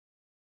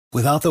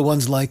Without the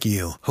ones like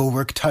you, who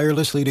work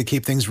tirelessly to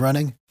keep things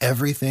running,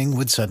 everything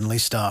would suddenly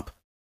stop.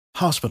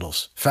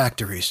 Hospitals,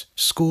 factories,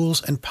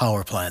 schools, and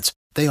power plants,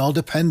 they all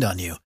depend on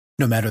you.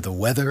 No matter the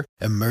weather,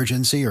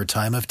 emergency, or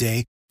time of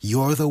day,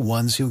 you're the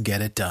ones who get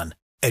it done.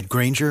 At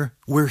Grainger,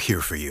 we're here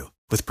for you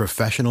with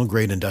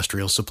professional-grade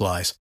industrial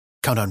supplies.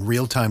 Count on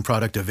real-time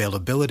product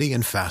availability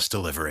and fast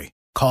delivery.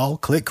 Call,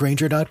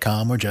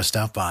 clickgrainger.com, or just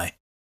stop by.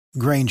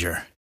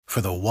 Grainger, for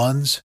the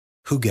ones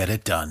who get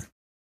it done.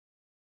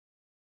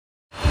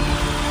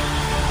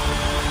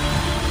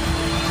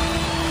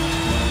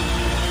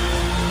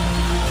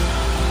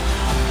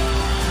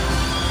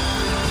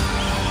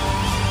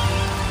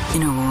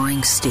 In a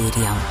roaring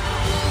stadium,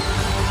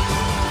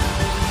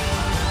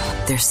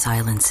 their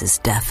silence is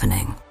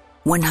deafening.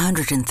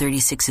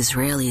 136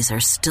 Israelis are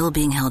still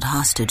being held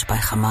hostage by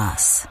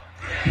Hamas.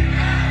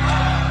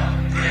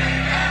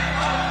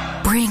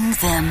 Bring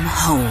them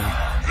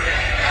home.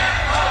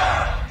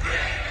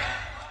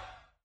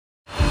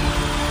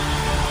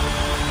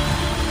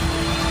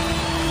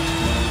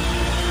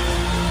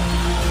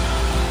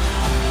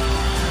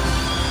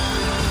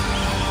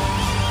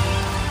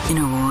 In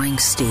a roaring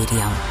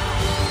stadium,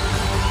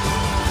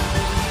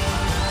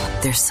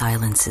 their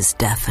silence is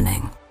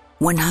deafening.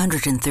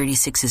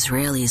 136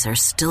 Israelis are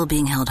still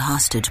being held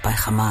hostage by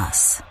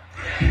Hamas.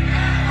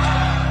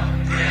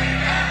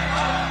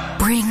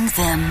 Bring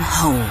them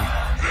home.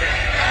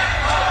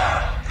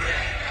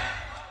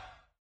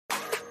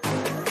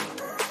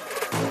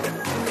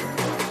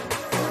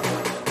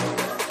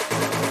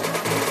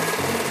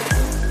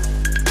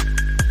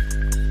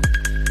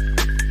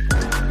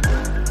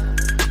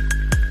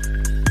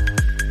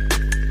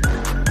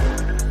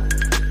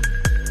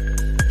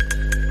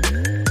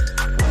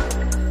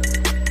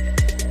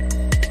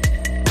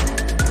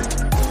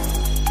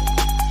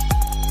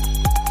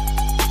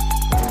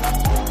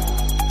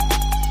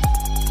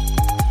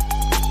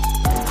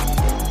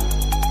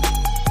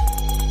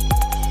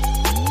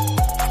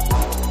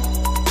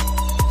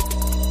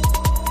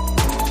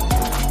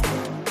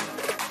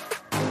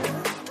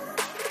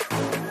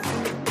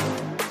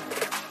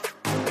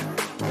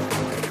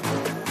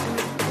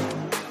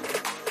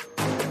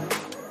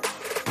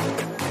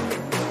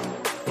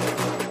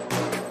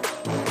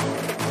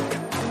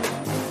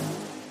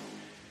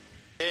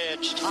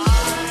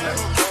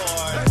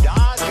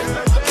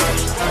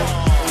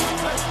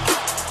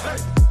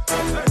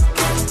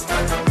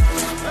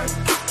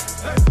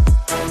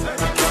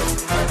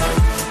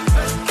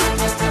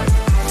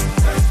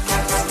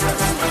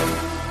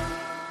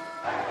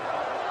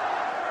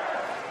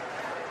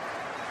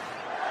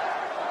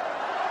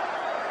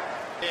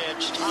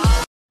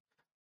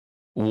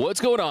 What's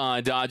going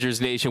on,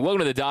 Dodgers Nation? Welcome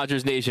to the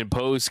Dodgers Nation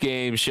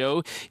post-game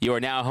show. You are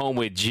now home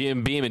with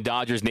Jim Beam and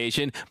Dodgers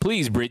Nation.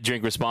 Please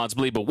drink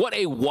responsibly, but what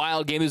a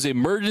wild game. This is an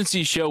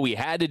emergency show. We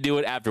had to do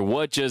it after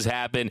what just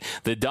happened.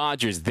 The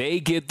Dodgers,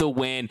 they get the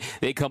win.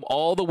 They come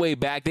all the way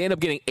back. They end up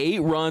getting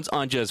 8 runs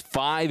on just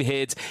 5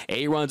 hits.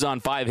 8 runs on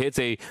 5 hits.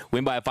 They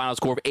win by a final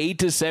score of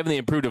 8-7. They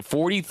improved to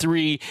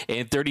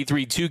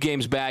 43-33, 2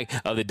 games back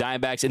of the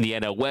Diamondbacks in the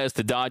NL West.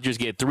 The Dodgers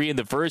get 3 in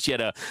the first. You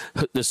had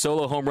the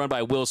solo home run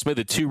by Will Smith,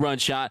 a 2-run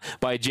shot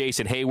by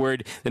Jason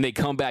Hayward. Then they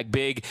come back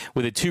big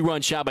with a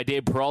 2-run shot by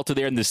Dave Peralta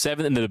there in the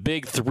 7th, and the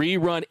big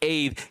 3-run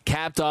 8th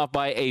capped off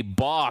by a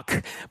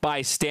balk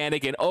by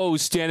Stanek. And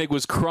Stanek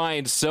was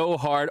crying so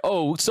hard.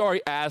 Sorry,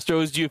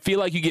 Astros. Do you feel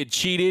like you get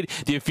cheated?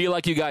 Do you feel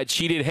like you got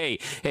cheated?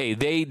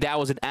 That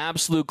was an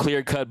absolute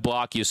clear-cut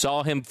block. You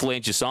saw him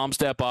flinch. You saw him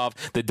step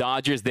off. The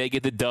Dodgers, they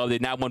get the dub. They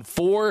now won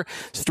 4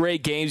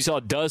 straight games. You saw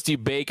Dusty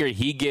Baker.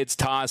 He gets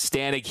tossed.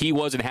 Stanek, he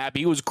wasn't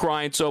happy. He was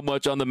crying so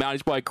much on the mound.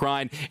 He's probably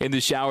crying in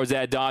the showers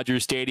at Dodger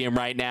Stadium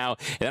right now.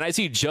 And then I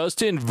see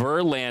Justin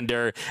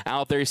Verlander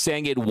out there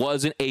saying it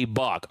wasn't a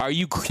balk. Are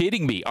you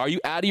kidding me? Are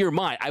you out of your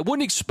mind? I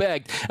wouldn't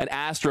expect an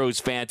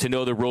Astros fan to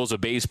know the rules of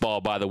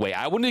baseball, by the way.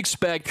 I wouldn't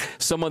expect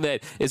someone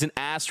that is an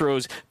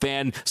Astros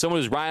fan,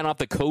 someone who's riding off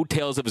the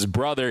coattails of his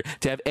brother,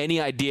 to have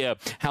any idea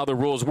how the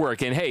rules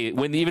work. And hey,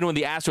 even when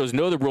the Astros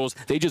know the rules,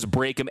 they just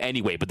break them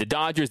anyway. But the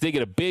Dodgers, they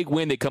get a big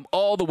win. They come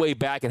all the way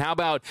back. And how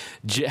about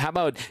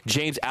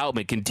James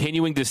Outman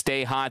continuing to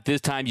stay hot?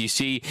 This time you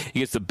see he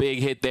gets the big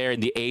hit there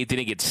in the 8th, and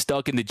he gets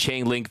stuck in the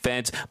chain link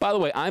fence. By the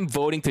way, I'm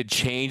voting to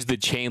change the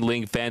chain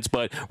link fence,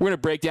 but we're going to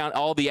break down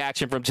all the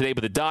action from today.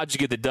 But the Dodgers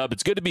get the dub.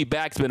 It's good to be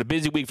back. It's been a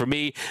busy week for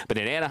me, but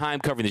in Anaheim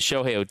covering the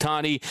Shohei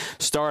Ohtani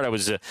start. I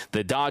was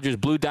the Dodgers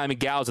Blue Diamond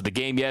Gals at the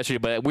game yesterday,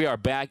 but we are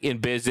back in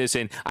business,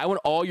 and I want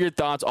all your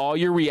thoughts, all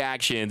your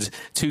reactions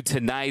to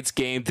tonight's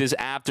game, this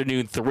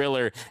afternoon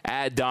thriller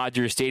at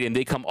Dodger Stadium.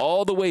 They come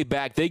all the way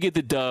back. They get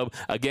the dub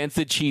against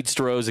the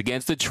Cheatstros,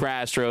 against the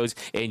Trastros,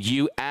 and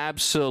you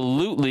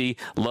absolutely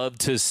love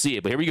to see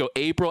it. But here we go.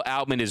 April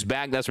Outman is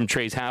back. That's from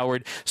Trace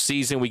Howard.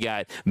 Season, we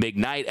got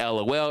McKnight,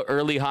 LOL.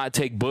 Early hot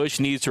take, Bush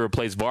needs to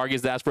replace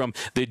Vargas. That's from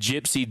the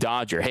Gypsy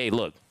Dodger. Hey,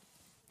 look.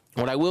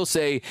 What I will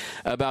say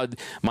about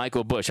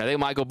Michael Busch, I think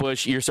Michael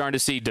Busch, you're starting to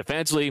see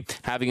defensively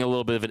having a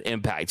little bit of an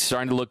impact,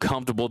 starting to look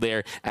comfortable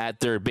there at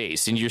third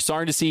base. And you're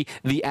starting to see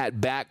the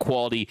at-bat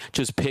quality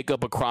just pick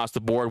up across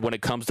the board when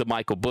it comes to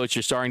Michael Busch.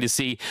 You're starting to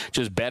see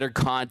just better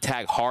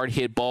contact, hard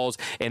hit balls,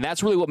 and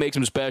that's really what makes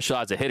him special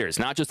as a hitter. It's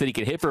not just that he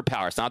can hit for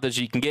power. It's not that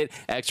he can get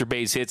extra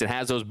base hits and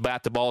has those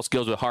bat-to-ball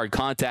skills with hard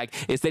contact.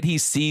 It's that he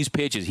sees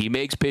pitches. He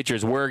makes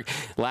pitchers work.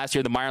 Last year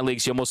in the minor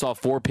leagues, he almost saw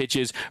 4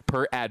 pitches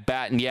per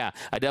at-bat. And, yeah,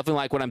 I definitely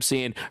like what I'm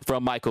seeing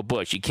from Michael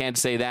Busch. You can't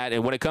say that.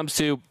 And when it comes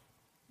to,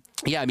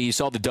 yeah, I mean, you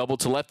saw the double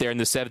to left there in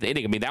the 7th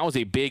inning. I mean, that was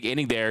a big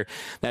inning there,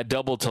 that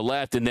double to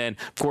left. And then,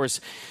 of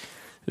course,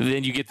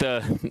 then you get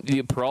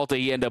the Peralta.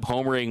 He ended up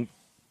homering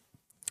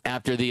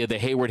after the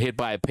Hayward hit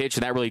by a pitch,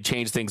 and that really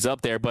changed things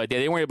up there. But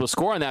they weren't able to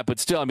score on that. But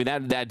still, I mean,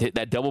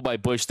 that double by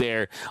Busch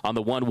there on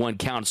the 1-1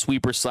 count,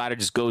 sweeper slider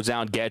just goes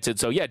down, gets it.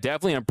 So, yeah,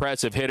 definitely an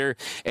impressive hitter.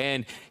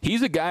 And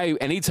he's a guy,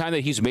 anytime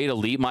that he's made a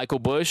leap, Michael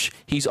Busch,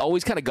 he's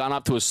always kind of gone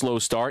off to a slow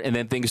start, and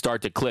then things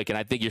start to click. And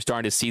I think you're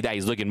starting to see that.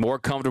 He's looking more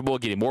comfortable,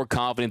 getting more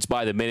confidence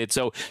by the minute.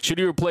 So, should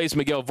he replace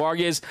Miguel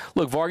Vargas?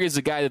 Look, Vargas is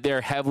a guy that they're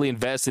heavily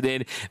invested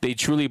in. They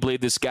truly believe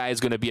this guy is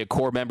going to be a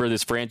core member of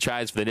this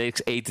franchise for the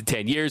next 8 to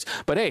 10 years.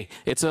 But, hey,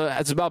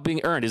 it's about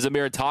being earned. It's a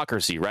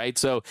meritocracy, right?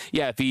 So,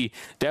 yeah, if he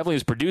definitely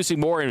is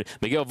producing more and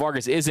Miguel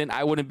Vargas isn't,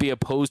 I wouldn't be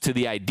opposed to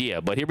the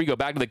idea. But here we go,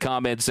 back to the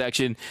comment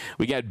section.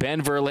 We got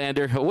Ben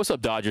Verlander. Oh, what's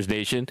up, Dodgers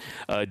Nation?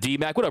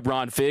 D-Mac, what up,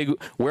 Ron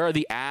Fig? Where are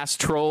the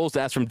Astros?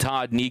 That's from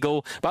Todd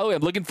Neagle. By the way,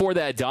 I'm looking for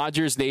that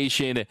Dodgers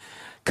Nation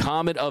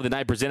comment of the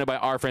night presented by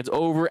our friends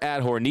over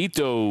at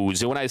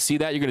Hornitos. And when I see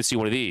that, you're going to see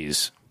one of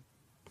these.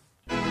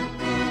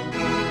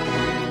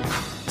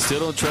 Still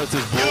don't trust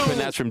his bullpen.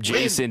 That's from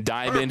Jason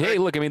Diamond. Hey,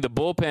 look, I mean, the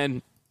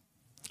bullpen,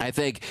 I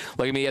think,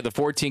 look, I mean, he had the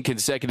 14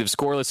 consecutive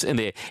scoreless in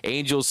the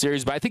Angels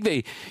series, but I think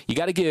you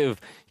got to give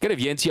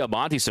Yency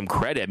Almonte some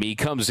credit. I mean, he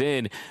comes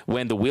in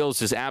when the wheels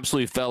just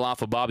absolutely fell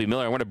off of Bobby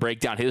Miller. I want to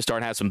break down his start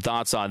and have some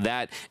thoughts on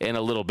that in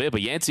a little bit.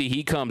 But Yency,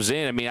 he comes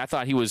in. I mean, I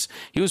thought he was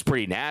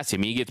pretty nasty. I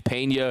mean, he gets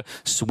Pena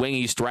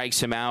swinging, he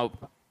strikes him out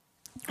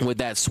with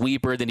that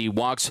sweeper, then he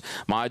walks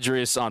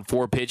Madras on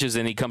 4 pitches,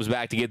 and he comes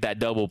back to get that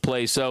double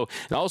play. So,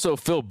 and also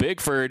Phil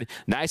Bickford,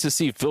 nice to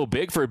see Phil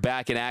Bickford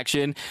back in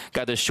action.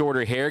 Got the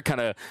shorter hair,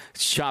 kind of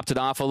chopped it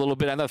off a little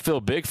bit. I thought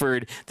Phil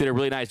Bickford did a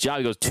really nice job.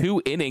 He goes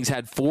 2 innings,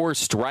 had 4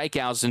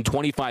 strikeouts and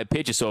 25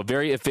 pitches, so a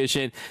very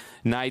efficient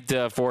night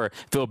for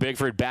Phil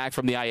Bickford back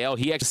from the IL.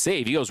 He actually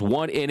saved. He goes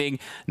 1 inning.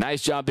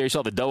 Nice job there. You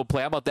saw the double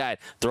play. How about that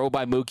throw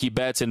by Mookie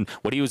Betts and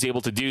what he was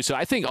able to do? So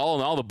I think all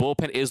in all, the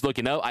bullpen is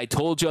looking up. I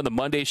told you on the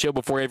Monday show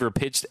before I ever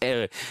pitched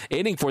an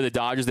inning for the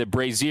Dodgers that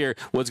Brazier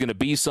was going to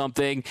be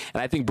something,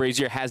 and I think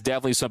Brazier has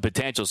definitely some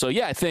potential. So,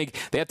 yeah, I think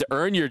they have to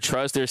earn your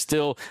trust. There's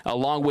still a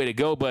long way to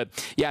go, but,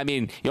 yeah, I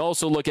mean, you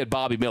also look at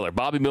Bobby Miller.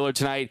 Bobby Miller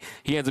tonight,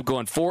 he ends up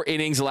going 4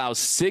 innings, allows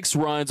 6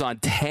 runs on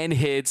 10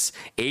 hits,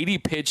 80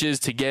 pitches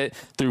to get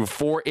through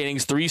 4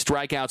 innings, 3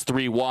 strikeouts,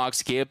 3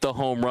 walks, gave up the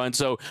home run.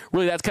 So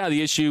really that's kind of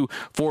the issue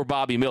for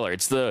Bobby Miller.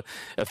 It's the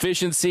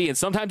efficiency, and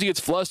sometimes he gets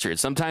flustered.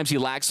 Sometimes he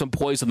lacks some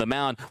poise on the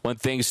mound when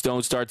things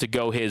don't start to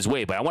go his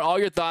way. But I want all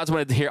your thoughts. I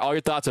want to hear all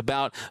your thoughts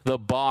about the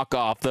balk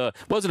off. It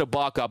wasn't a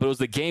balk off, but it was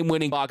the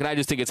game-winning balk, and I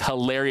just think it's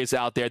hilarious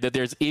out there that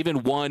there's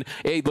even one.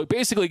 Hey, look,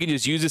 basically you can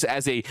just use this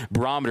as a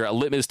barometer, a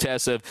litmus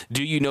test of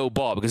do you know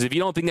ball? Because if you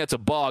don't think that's a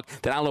balk,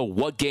 then I don't know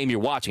what game you're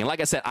watching. And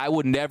like I said, I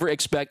would never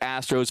expect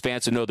Astros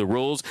fans to know the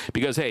rules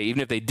because, hey,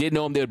 even if they did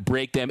know them, they would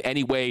break them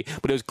anyway.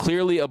 But it was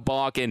clearly a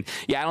balk. And,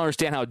 yeah, I don't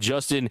understand how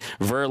Justin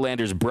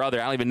Verlander's brother,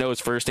 I don't even know his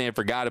first name,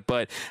 forgot it,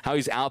 but how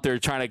he's out there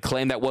trying to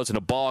claim that wasn't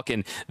a balk.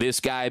 And this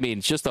guy, I mean,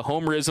 it's just the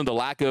homerism, the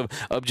lack of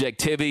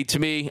objectivity. To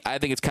me, I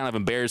think it's kind of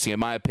embarrassing in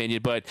my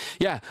opinion. But,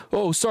 yeah,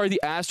 oh, sorry, the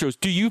Astros.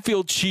 Do you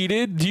feel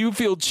cheated? Do you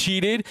feel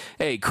cheated?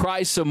 Hey,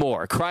 cry some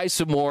more. Cry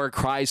some more.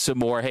 Cry some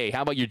more. Hey,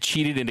 how about you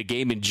cheated in a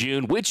game in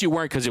June, which you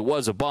weren't because it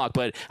was a balk,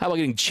 but how about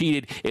getting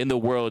cheated in the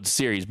World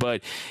Series?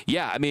 But,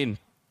 yeah, I mean,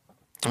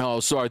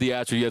 oh, sorry, the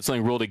Astros, you had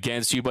something ruled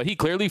against you. But he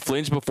clearly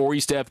flinched before he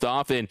stepped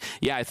off. And,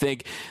 yeah, I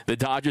think the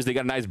Dodgers, they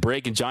got a nice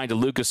break, and Johnny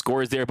DeLuca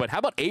scores there. But how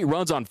about 8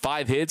 runs on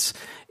 5 hits?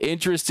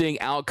 Interesting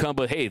outcome.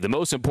 But, hey, the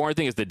most important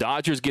thing is the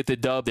Dodgers get the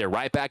dub. They're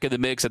right back in the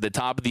mix at the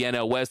top of the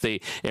NL West. They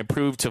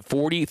improved to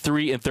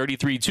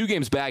 43-33, 2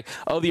 games back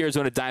of the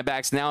Arizona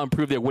Diamondbacks. Now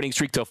improved their winning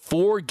streak to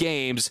 4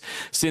 games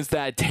since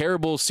that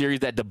terrible series,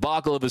 that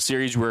debacle of a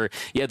series where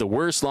you had the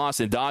worst loss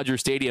in Dodger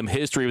Stadium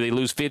history, where they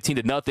lose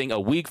 15-0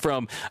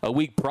 a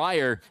week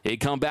prior. They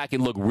come back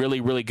and look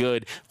really, really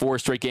good. 4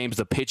 straight games.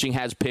 The pitching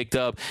has picked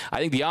up. I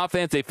think the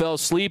offense, they fell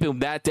asleep,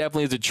 and that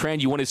definitely is a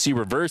trend you want to see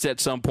reverse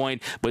at some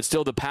point, but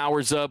still the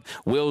power's up.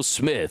 Will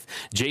Smith,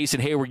 Jason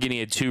Hayward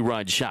getting a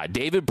 2-run shot.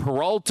 David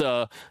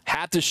Peralta,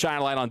 have to shine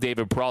a light on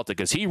David Peralta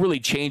because he really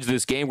changed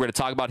this game. We're going to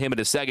talk about him in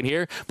a second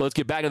here, but let's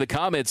get back to the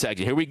comment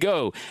section. Here we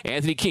go.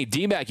 Anthony King,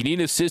 D-Mac, you need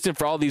an assistant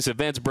for all these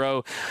events,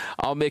 bro.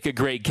 I'll make a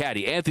great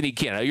caddy. Anthony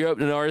King, you're up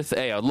north.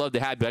 Hey, I'd love to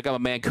have you. I got my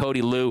man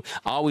Cody Lou,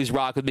 always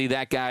rock with me.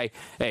 That guy,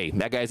 hey,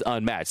 that guy's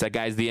unmatched. That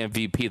guy's the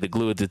MVP, the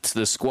glue to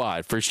the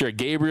squad for sure.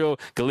 Gabriel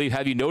Galif,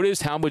 have you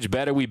noticed how much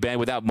better we've been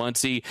without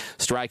Muncy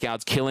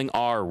strikeouts killing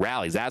our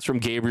rallies? That's from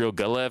Gabriel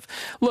Galif.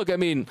 Look, I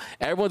mean,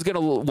 everyone's going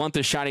to want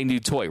the shiny new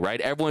toy,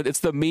 right? It's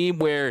the meme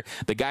where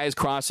the guy's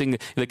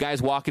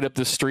walking up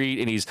the street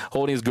and he's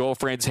holding his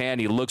girlfriend's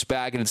hand. He looks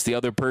back and it's the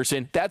other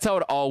person. That's how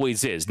it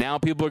always is. Now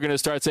people are going to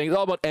start saying it's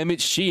all about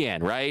Emmett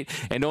Sheehan, right?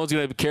 And no one's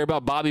going to care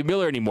about Bobby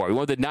Miller anymore. We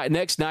want the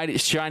next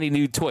shiny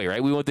new toy,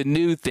 right? We want the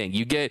new thing.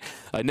 You get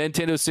a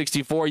Nintendo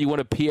 64, you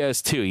want a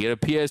PS2. You get a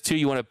PS2,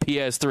 you want a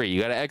PS3.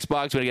 You got an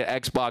Xbox, you want to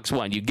get Xbox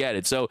One. You get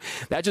it. So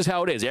that's just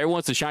how it is. Everyone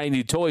wants the shiny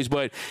new toys,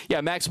 but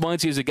yeah, Max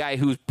Muncy is a guy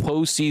who's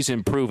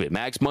postseason proven.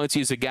 Max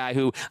Muncy is a guy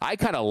who I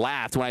kind of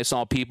laughed when I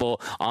saw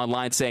people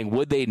online saying,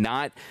 would they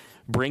not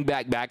bring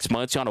back Max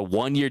Muncy on a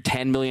 1-year,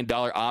 $10 million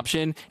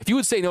option? If you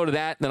would say no to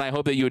that, then I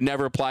hope that you would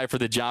never apply for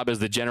the job as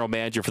the general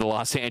manager for the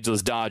Los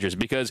Angeles Dodgers,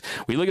 because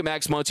we look at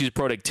Max Muncy's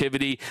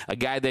productivity, a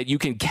guy that you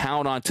can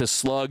count on to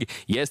slug.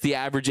 Yes, the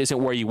average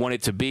isn't where you want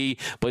it to be,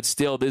 but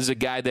still, this is a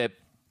guy that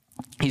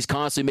he's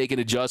constantly making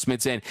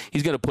adjustments, and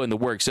he's going to put in the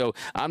work. So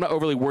I'm not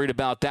overly worried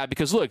about that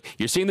because, look,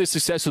 you're seeing the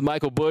success with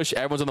Michael Busch.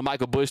 Everyone's on the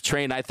Michael Busch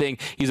train. I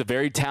think he's a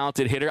very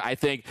talented hitter. I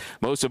think,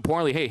 most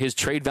importantly, hey, his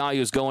trade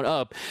value is going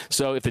up.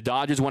 So if the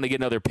Dodgers want to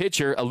get another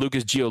pitcher, a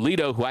Lucas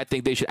Giolito, who I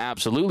think they should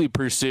absolutely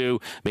pursue,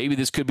 maybe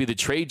this could be the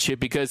trade chip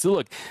because,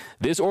 look,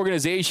 this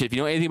organization, if you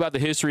know anything about the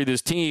history of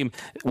this team,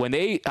 when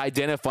they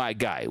identify a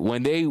guy,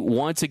 when they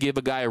want to give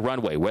a guy a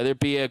runway, whether it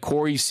be a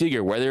Corey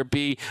Seager, whether it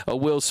be a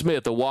Will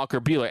Smith, a Walker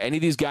Buehler, any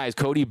of these guys,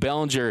 Cody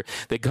Bellinger,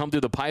 that come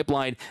through the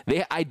pipeline,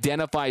 they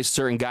identify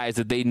certain guys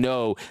that they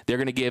know they're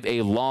going to give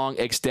a long,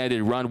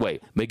 extended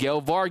runway.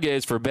 Miguel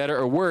Vargas, for better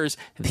or worse,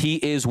 he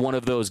is one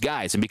of those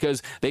guys. And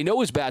because they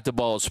know his bat to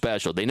ball is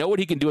special, they know what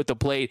he can do at the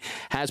plate,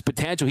 has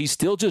potential. He's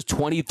still just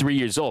 23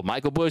 years old.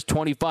 Michael Busch,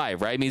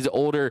 25, right? I mean, he's an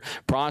older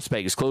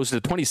prospect. He's closer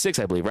to 26,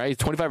 I believe, right? He's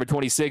 25 or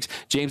 26.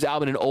 James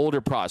Outman, an older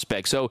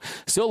prospect. So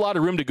still a lot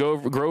of room to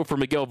grow for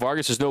Miguel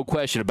Vargas. There's no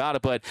question about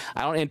it, but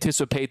I don't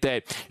anticipate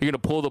that you're going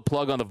to pull the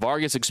plug on the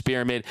Vargas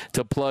experiment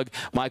to plug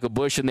Michael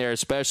Busch in there,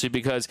 especially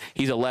because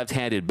he's a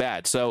left-handed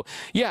bat. So,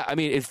 yeah, I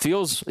mean, it's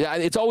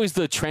always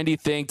the trendy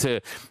thing to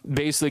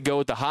basically go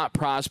with the hot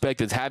prospect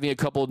that's having a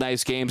couple of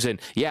nice games.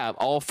 And, yeah,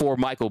 all for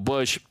Michael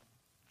Busch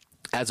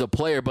as a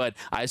player, but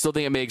I still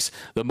think it makes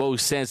the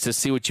most sense to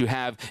see what you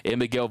have in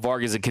Miguel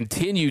Vargas and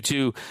continue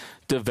to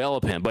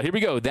develop him. But here we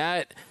go.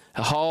 That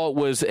haul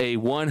was a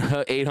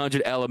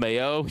 1-800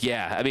 LMAO.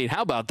 Yeah, I mean,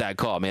 how about that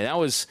call, man? That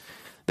was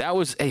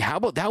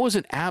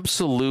an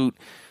absolute.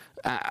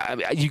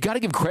 You got to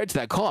give credit to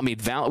that call. I mean,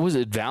 was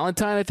it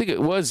Valentine? I think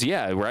it was.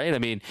 Yeah, right. I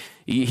mean,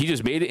 he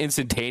just made it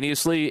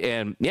instantaneously,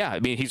 and yeah,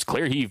 I mean, he's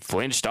clear he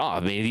flinched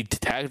off. I mean, he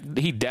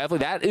definitely,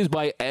 that is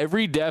by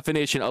every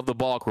definition of the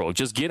Balk rule.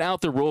 Just get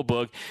out the rule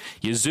book,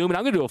 you zoom, and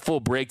I'm going to do a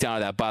full breakdown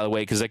of that, by the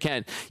way, because I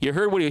can't. You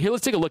heard what here.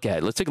 Let's take a look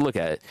at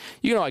it.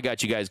 You know, I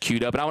got you guys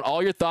queued up, and I want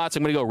all your thoughts.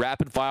 I'm going to go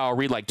rapid fire. I'll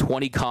read like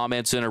 20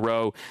 comments in a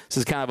row. This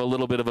is kind of a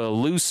little bit of a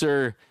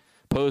looser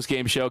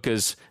post-game show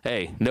because,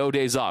 hey, no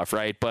days off,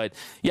 right? But,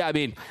 yeah, I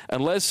mean,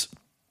 unless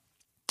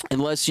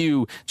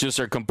you just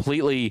are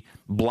completely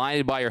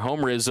blinded by your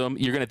homerism,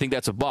 you're going to think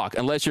that's a balk.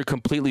 Unless you're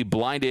completely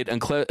blinded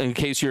in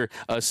case you're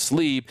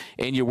asleep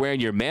and you're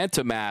wearing your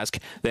Manta mask,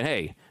 then,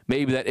 hey,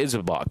 maybe that is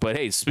a balk. But,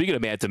 hey, speaking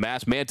of Manta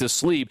mask, Manta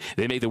Sleep,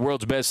 they make the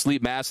world's best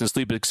sleep masks and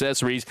sleep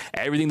accessories.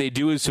 Everything they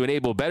do is to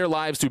enable better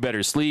lives through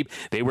better sleep.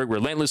 They work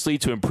relentlessly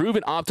to improve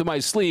and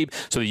optimize sleep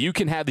so that you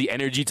can have the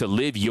energy to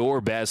live your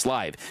best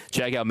life.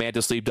 Check out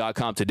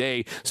mantasleep.com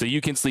today so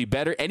you can sleep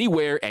better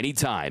anywhere,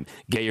 anytime.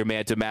 Get your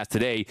Manta mask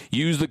today.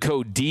 Use the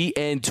code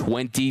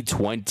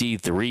DN2023.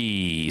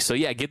 So,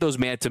 yeah, get those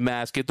Manta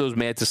masks, get those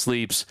Manta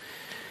Sleeps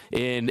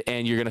in,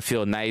 and you're going to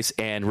feel nice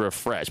and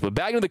refreshed. But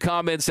back into the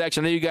comment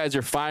section. I know you guys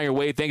are firing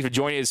away. Thanks for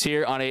joining us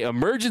here on an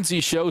emergency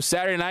show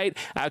Saturday night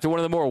after one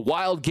of the more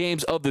wild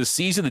games of the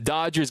season. The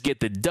Dodgers get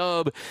the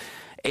dub.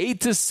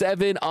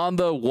 8-7 on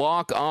the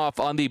walk-off,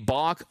 on the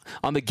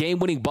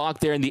game-winning balk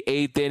there in the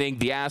 8th inning.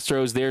 The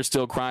Astros, they're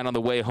still crying on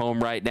the way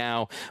home right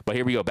now. But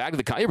here we go.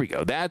 Here we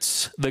go.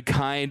 That's the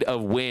kind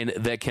of win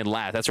that can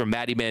last. That's from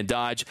Matty Man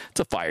Dodge. It's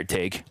a fire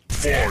take.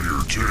 We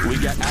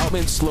got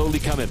Outman slowly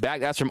coming back.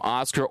 That's from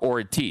Oscar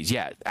Ortiz.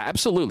 Yeah,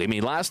 absolutely. I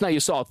mean, last night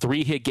you saw a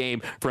 3-hit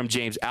game from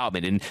James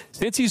Outman. And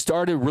since he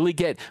started to really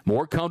get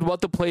more comfortable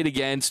at the plate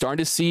again, starting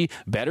to see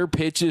better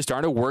pitches,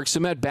 starting to work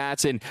some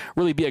at-bats and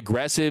really be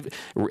aggressive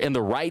in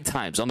the right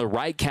times, on the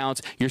right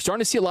counts, you're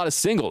starting to see a lot of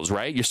singles,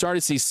 right? You're starting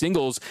to see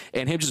singles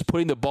and him just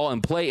putting the ball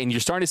in play, and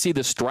you're starting to see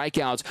the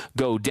strikeouts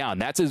go down.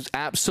 That's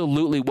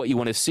absolutely what you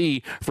want to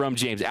see from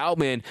James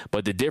Outman.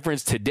 But the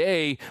difference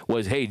today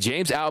was, hey,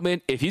 James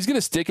Outman, if he's going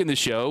to stick in the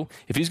show,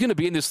 if he's going to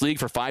be in this league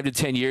for 5 to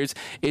 10 years,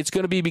 it's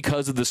going to be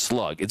because of the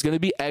slug. It's going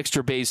to be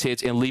extra base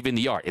hits and leaving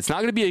the yard. It's not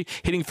going to be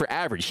hitting for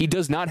average. He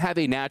does not have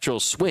a natural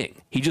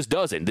swing. He just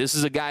doesn't. This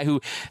is a guy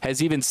who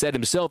has even said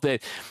himself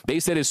that they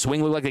said his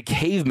swing looked like a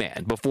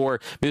caveman before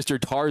Mr.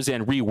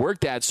 Tarzan reworked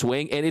that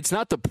swing, and it's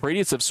not the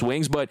prettiest of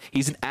swings, but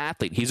he's an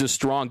athlete. He's a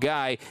strong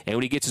guy, and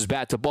when he gets his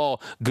bat to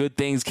ball, good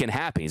things can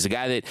happen. He's a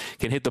guy that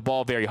can hit the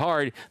ball very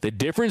hard. The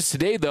difference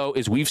today, though,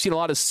 is we've seen a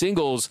lot of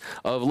singles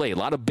of late, a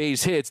lot of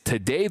base hits.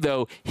 Today,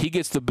 though, he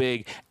gets the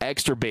big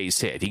extra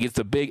base hit. He gets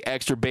the big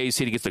extra base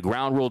hit. He gets the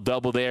ground rule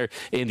double there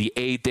in the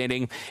 8th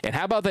inning. And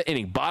how about that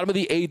inning? Bottom of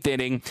the 8th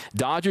inning,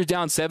 Dodgers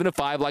down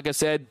 7-5, like I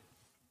said.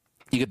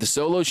 You get the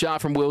solo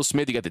shot from Will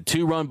Smith. You got the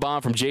 2-run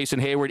bomb from Jason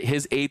Hayward,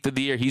 his 8th of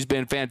the year. He's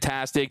been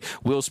fantastic.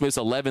 Will Smith's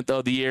 11th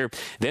of the year.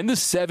 Then the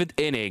 7th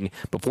inning.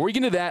 Before we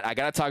get into that, I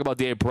got to talk about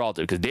David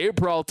Peralta, because David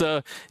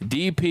Peralta,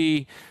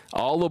 DP,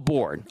 all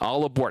aboard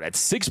at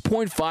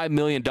 $6.5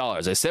 million.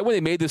 I said when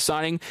they made the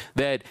signing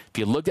that if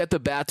you looked at the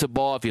bat to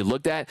ball, if you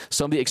looked at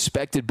some of the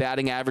expected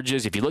batting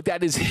averages, if you looked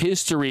at his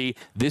history,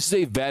 this is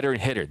a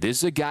veteran hitter. This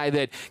is a guy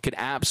that can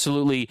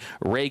absolutely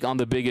rake on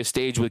the biggest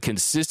stage with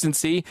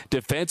consistency.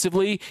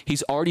 Defensively,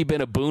 he's already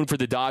been a boon for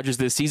the Dodgers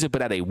this season,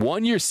 but at a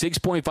 1-year,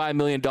 $6.5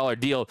 million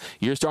deal,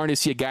 you're starting to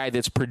see a guy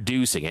that's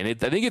producing. And I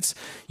think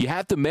you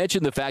have to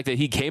mention the fact that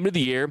he came to the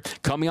year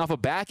coming off a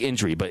back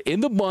injury, but in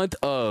the month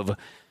of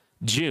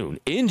June,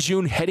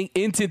 heading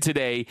into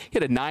today, he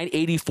had a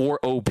 984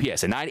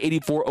 OPS. A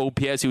 984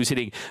 OPS, he was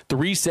hitting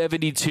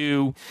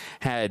 372,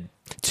 had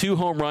 2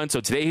 home runs. So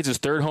today he's his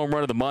 3rd home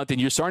run of the month,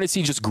 and you're starting to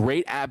see just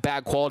great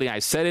at-bat quality. I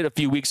said it a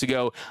few weeks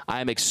ago.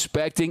 I'm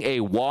expecting a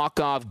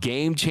walk-off,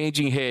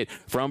 game-changing hit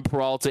from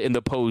Peralta in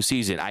the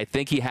postseason. I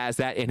think he has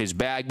that in his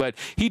bag, but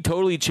he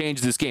totally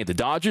changed this game. The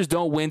Dodgers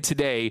don't win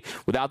today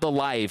without the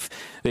life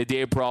that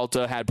David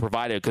Peralta had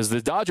provided, because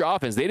the Dodger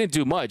offense, they didn't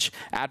do much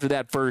after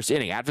that first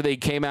inning. After they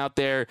came out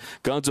there,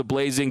 guns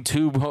a-blazing,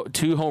 two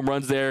home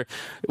runs there,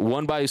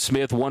 one by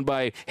Smith, one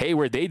by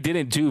Hayward. They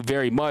didn't do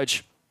very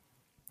much.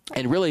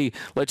 And really,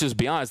 let's just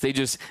be honest, they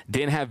just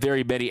didn't have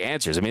very many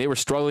answers. I mean, they were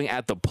struggling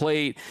at the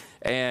plate,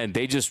 and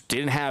they just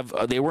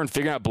they weren't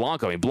figuring out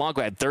Blanco. I mean,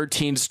 Blanco had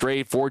 13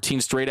 straight,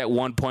 14 straight at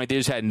one point. They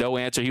just had no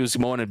answer. He was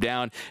mowing him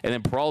down. And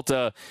then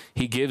Peralta,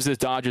 he gives this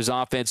Dodgers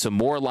offense some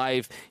more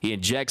life. He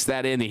injects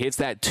that in. He hits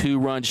that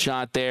 2-run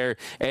shot there.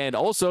 And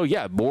also,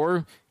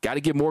 got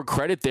to give more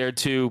credit there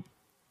to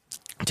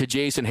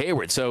Jason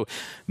Hayward. So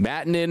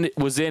Mattinen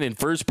was in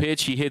first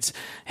pitch. He hits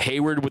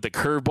Hayward with a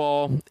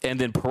curveball. And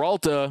then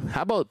Peralta,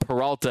 how about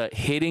Peralta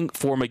hitting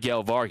for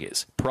Miguel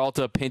Vargas?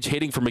 Peralta pinch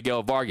hitting for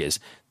Miguel Vargas.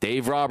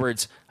 Dave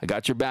Roberts, I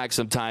got your back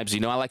sometimes.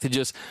 I like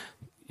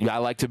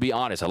to be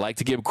honest. I like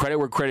to give credit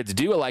where credit's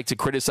due. I like to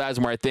criticize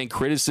where I think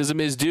criticism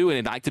is due,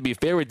 and I like to be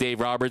fair with Dave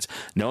Roberts.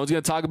 No one's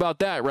going to talk about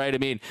that, right? I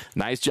mean,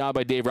 nice job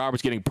by Dave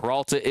Roberts getting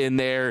Peralta in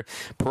there.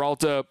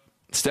 Peralta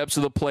steps to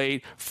the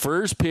plate,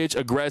 first pitch,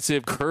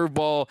 aggressive,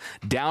 curveball,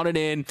 down and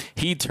in.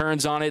 He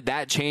turns on it.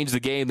 That changed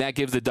the game. That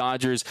gives the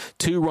Dodgers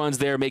 2 runs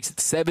there, makes it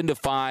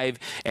 7-5,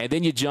 and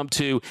then you jump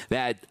to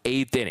that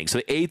 8th inning. So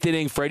the 8th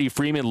inning, Freddie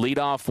Freeman,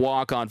 leadoff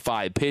walk on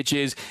 5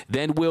 pitches.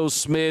 Then Will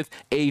Smith,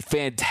 a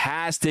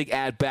fantastic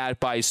at-bat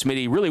by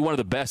Smitty, really one of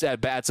the best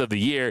at-bats of the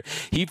year.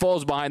 He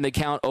falls behind the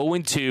count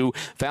 0-2,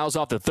 fouls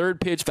off the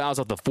 3rd pitch, fouls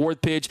off the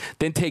 4th pitch,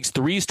 then takes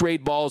 3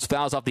 straight balls,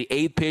 fouls off the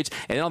 8th pitch,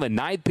 and then on the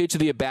 9th pitch of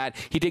the at-bat,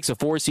 he takes a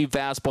 4-seam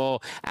fastball,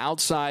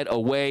 outside,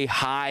 away,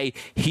 high.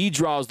 He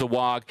draws the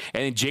walk.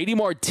 And then J.D.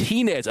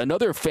 Martinez,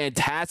 another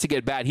fantastic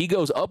at-bat. He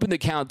goes up in the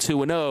count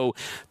 2-0.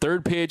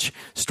 3rd pitch,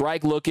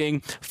 strike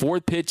looking.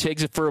 4th pitch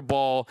takes it for a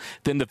ball.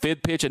 Then the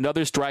 5th pitch,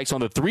 another strike. So on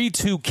the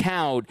 3-2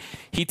 count,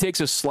 he takes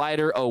a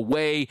slider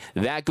away.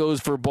 That goes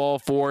for ball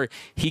 4.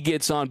 He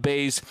gets on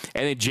base.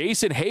 And then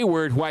Jason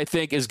Hayward, who I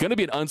think is going to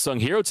be an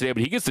unsung hero today,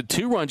 but he gets the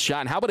 2-run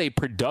shot. And how about a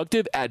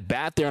productive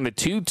at-bat there on a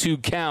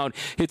 2-2 count?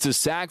 Hits a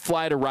sac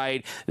fly to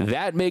right.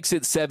 That makes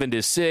it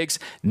 7-6.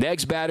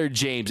 Next batter,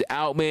 James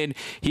Outman.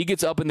 He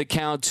gets up in the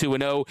count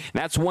 2-0.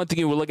 That's one thing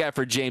you will look at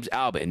for James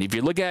Outman. If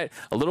you look at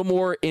a little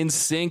more in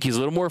sync, he's a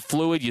little more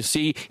fluid. You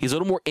see he's a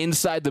little more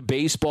inside the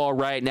baseball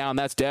right now, and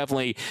that's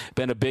definitely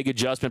been a big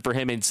adjustment for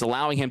him. It's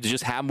allowing him to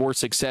just have more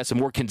success and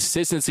more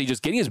consistency,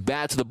 just getting his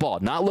bat to the ball,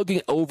 not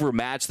looking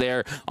overmatched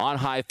there on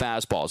high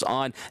fastballs,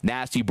 on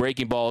nasty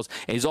breaking balls,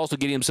 and he's also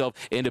getting himself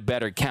into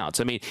better counts.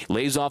 I mean,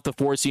 lays off the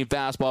 4-seam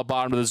fastball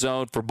bottom of the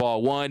zone for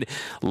ball 1,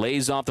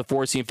 lays off the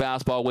 4-seam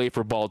fastball away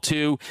for ball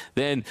 2.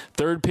 Then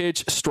 3rd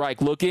pitch,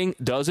 strike looking,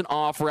 doesn't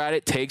offer at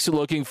it, takes it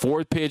looking.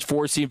 4th pitch,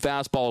 4-seam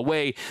fastball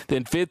away.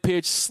 Then 5th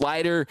pitch,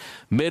 slider,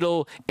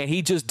 middle, and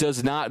he just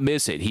does not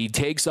miss it. He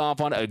takes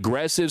off on an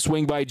aggressive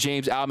swing by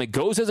James Outman,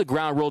 goes as a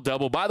ground rule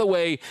double. By the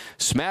way,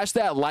 smash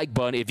that like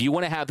button if you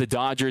want to have the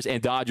Dodgers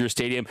and Dodger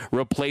Stadium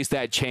replace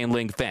that chain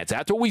link fence.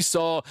 After what we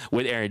saw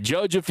with Aaron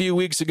Judge a few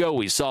weeks ago,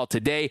 we saw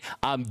today,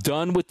 I'm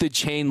done with the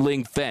chain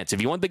link fence.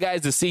 If you want the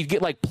guys to see,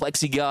 get like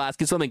plexiglass,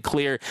 get something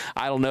clear.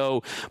 I don't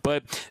know,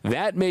 but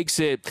that makes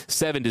it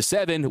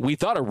 7-7. We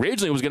thought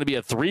originally it was going to be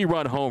a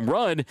 3-run home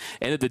run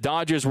and that the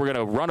Dodgers were going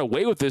to run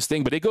away with this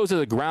thing, but it goes to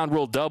the ground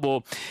rule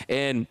double.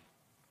 And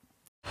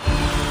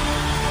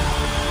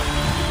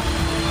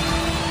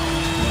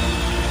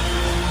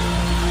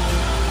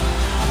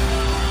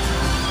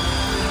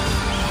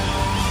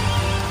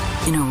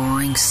in a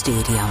roaring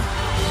stadium,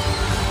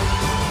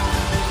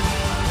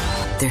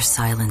 Their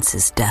silence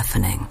is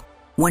deafening.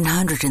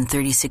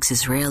 136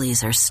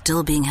 Israelis are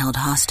still being held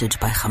hostage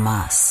by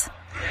Hamas.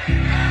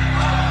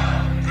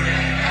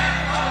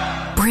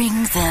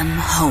 Bring them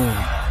home.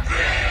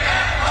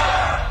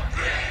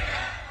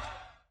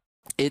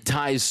 It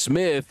ties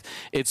Smith.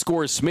 It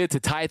scores Smith to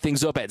tie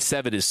things up at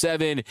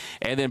 7-7.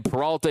 And then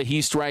Peralta,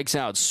 he strikes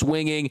out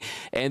swinging.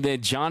 And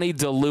then Johnny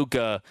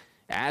DeLuca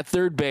at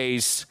third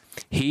base,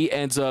 he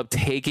ends up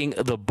taking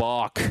the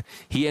balk.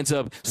 He ends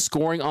up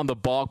scoring on the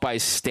balk by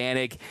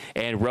Stanek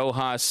and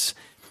Rojas.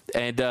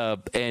 And I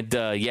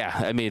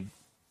mean,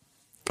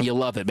 you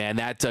love it, man.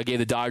 That gave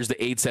the Dodgers the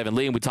 8-7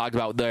 lead. And we talked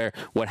about there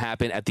what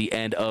happened at the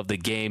end of the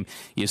game.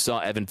 You saw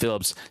Evan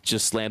Phillips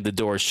just slam the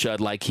door shut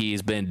like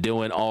he's been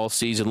doing all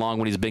season long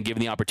when he's been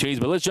given the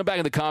opportunities. But let's jump back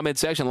in the comment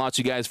section. Lost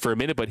you guys for a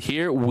minute, but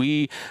here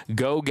we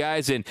go,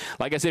 guys. And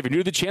like I said, if you're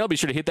new to the channel, be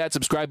sure to hit that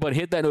subscribe button,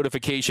 hit that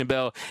notification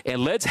bell,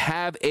 and let's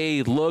have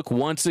a look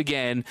once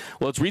again.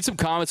 Well, let's read some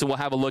comments, and we'll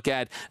have a look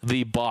at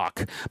the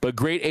balk. But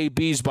great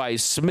ABs by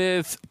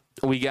Smith.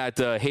 We got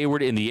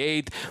Hayward in the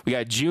 8th. We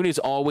got June is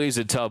always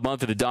a tough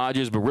month for the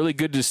Dodgers, but really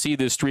good to see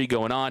this streak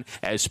going on,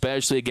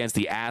 especially against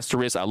the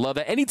Astros. I love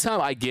that. Anytime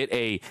I get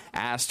a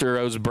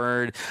Astros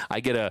burn,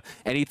 I get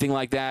anything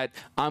like that,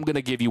 I'm going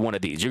to give you one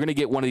of these. You're going to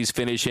get one of these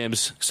finish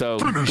hims, so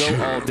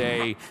go all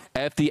day.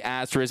 F the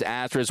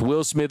Astros.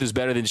 Will Smith is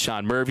better than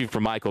Sean Murphy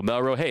from Michael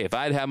Melrose. Hey, if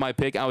I'd have my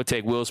pick, I would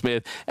take Will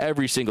Smith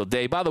every single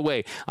day. By the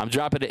way, I'm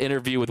dropping an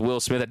interview with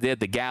Will Smith. I did at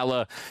the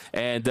gala,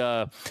 and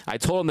I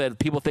told him that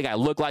people think I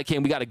look like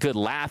him. We got a good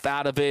laugh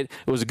out of it.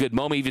 It was a good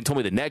moment. He even told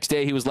me the next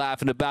day he was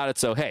laughing about it.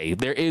 So, hey,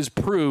 there is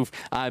proof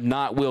I'm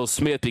not Will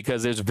Smith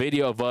because there's a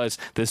video of us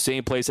the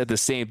same place at the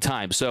same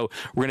time. So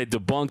we're going to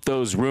debunk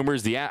those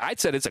rumors. I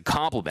said it's a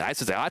compliment. I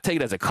said I take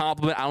it as a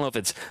compliment. I don't know if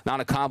it's not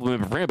a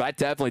compliment for him, but I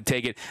definitely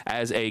take it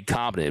as a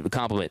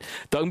compliment.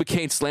 Doug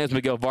McCain slams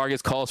Miguel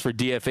Vargas, calls for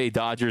DFA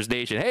Dodgers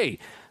Nation. Hey,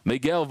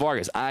 Miguel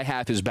Vargas, I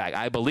have his back.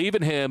 I believe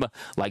in him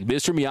like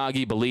Mr.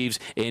 Miyagi believes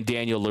in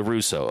Daniel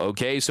LaRusso,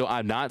 okay? So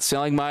I'm not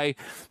selling my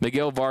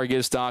Miguel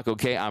Vargas stock,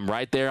 okay? I'm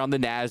right there on the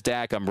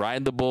NASDAQ. I'm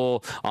riding the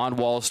bull on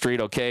Wall Street,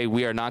 okay?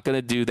 We are not going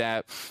to do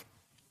that.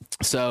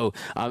 So,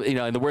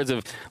 in the words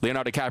of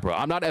Leonardo DiCaprio,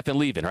 I'm not effing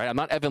leaving, right? I'm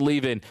not effing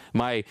leaving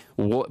my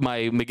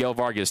Miguel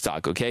Vargas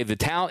stock, okay? The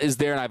talent is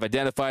there, and I've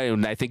identified it,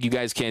 and I think you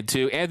guys can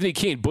too. Anthony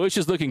Keene, Bush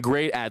is looking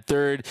great at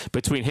third.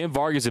 Between him,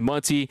 Vargas, and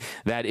Muncy,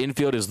 that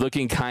infield is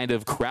looking kind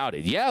of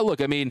crowded. Yeah,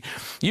 look, I mean,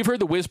 you've heard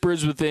the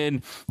whispers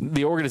within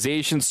the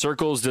organization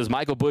circles. Does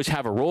Michael Bush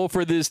have a role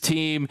for this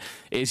team?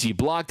 Is he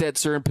blocked at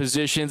certain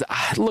positions?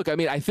 Look, I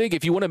mean, I think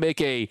if you want to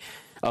make a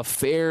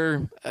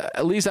fair,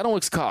 at least I don't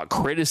want to call it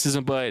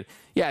criticism, but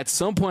yeah, at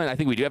some point, I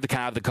think we do have to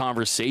kind of have the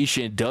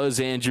conversation. Does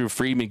Andrew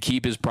Friedman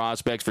keep his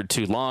prospects for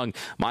too long?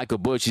 Michael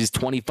Busch, he's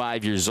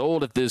 25 years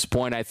old at this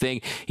point. I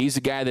think he's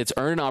a guy that's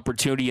earned an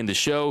opportunity in the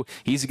show.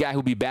 He's a guy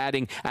who'll be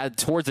batting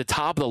towards the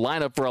top of the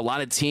lineup for a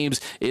lot of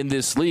teams in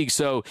this league.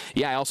 So,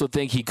 yeah, I also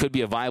think he could be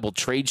a viable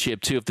trade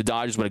chip, too, if the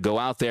Dodgers want to go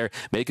out there,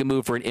 make a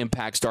move for an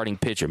impact starting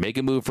pitcher, make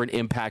a move for an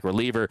impact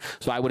reliever.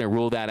 So I wouldn't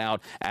rule that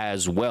out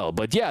as well.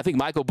 But, yeah, I think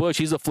Michael Busch,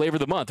 he's the flavor of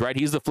the month, right?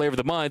 He's the flavor of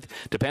the month.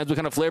 Depends what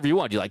kind of flavor you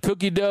want. Do you like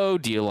cookie dough?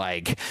 Do you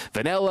like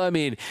vanilla? I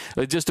mean,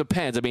 it just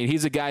depends. I mean,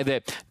 he's a guy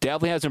that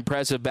definitely has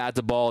impressive bat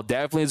to ball,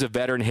 definitely is a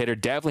veteran hitter,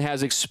 definitely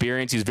has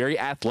experience. He's very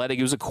athletic.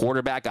 He was a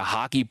quarterback, a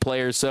hockey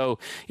player, so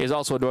he's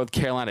also a North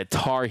Carolina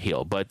Tar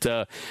Heel. But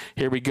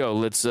here we go.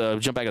 Let's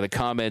jump back to the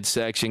comments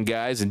section,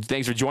 guys. And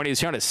thanks for joining us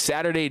here on a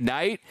Saturday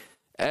night.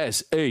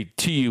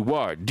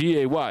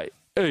 SATURDAY.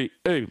 Hey.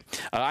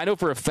 I know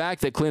for a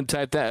fact that Clint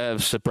typed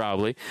that,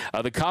 probably.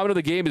 The comment of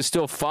the game is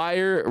still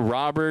fire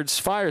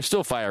Roberts.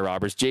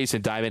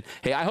 Jason Diamond.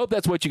 Hey, I hope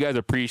that's what you guys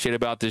appreciate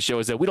about this show,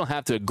 is that we don't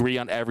have to agree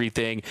on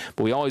everything,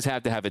 but we always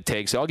have to have a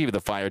take. So I'll give you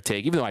the fire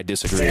take, even though I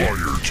disagree.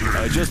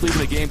 Just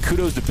leaving the game.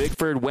 Kudos to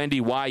Bickford,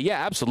 Wendy Y.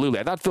 Yeah, absolutely.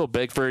 I thought Phil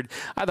Bickford,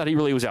 he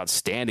really was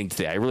outstanding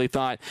today. I really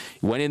thought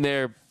he went in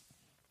there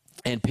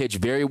and pitched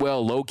very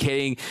well,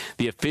 locating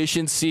the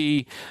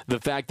efficiency,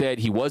 the fact that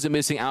he wasn't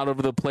missing out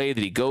over the plate,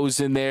 that he goes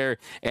in there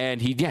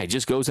and he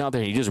just goes out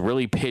there and he just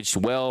really pitched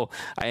well.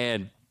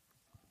 And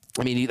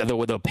I mean,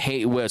 with a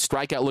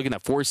strikeout looking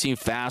at four-seam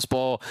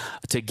fastball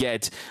to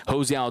get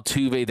Jose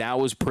Altuve, that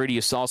was pretty. You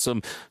saw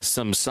some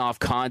soft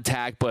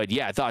contact, but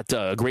yeah, I thought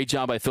a great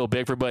job by Phil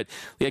Bickford. But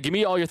yeah, give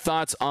me all your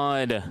thoughts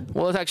on.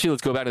 Well,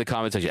 let's go back to the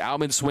comment section.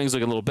 Outman swings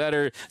looking a little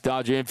better.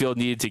 Dodger infield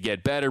needed to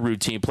get better.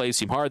 Routine plays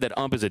seem hard. That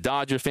ump is a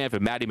Dodger fan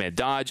from Matty Man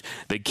Dodge.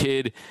 The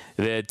kid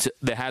that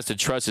has to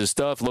trust his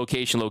stuff.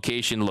 Location.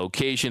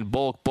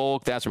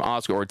 Balk. That's from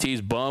Oscar Ortiz.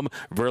 Bum.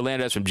 Verlander.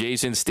 That's from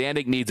Jason.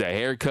 Stanek needs a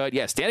haircut.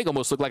 Yeah, Stanek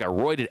almost looked like a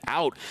roided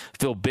out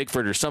Phil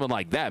Bickford or something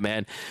like that,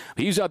 man.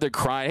 He was out there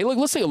crying. Hey, look,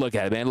 let's take a look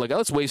at it, man. Look,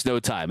 let's waste no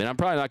time. And I'm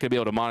probably not going to be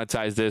able to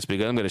monetize this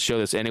because I'm going to show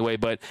this anyway,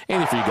 but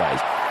anything for you guys.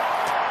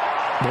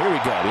 But here we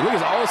go. I mean, look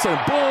at all of a sudden,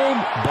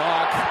 boom,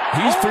 Balk.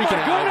 He's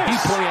freaking out.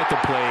 He's pointing at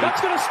the plate. That's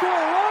going to score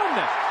a run.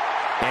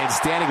 And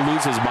Stanek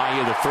loses his mind.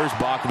 He had the first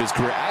balk of his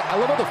career. I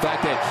love the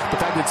fact that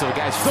it's a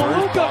guy's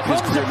first balk of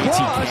his career means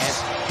he can't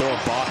throw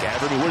a balk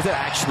ever. I mean, what does that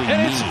actually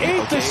mean?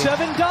 And it's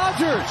 8-7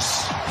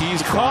 Dodgers.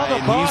 He's crying.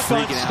 He's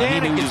freaking out.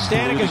 Stanek, and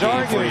Stanek is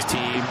arguing.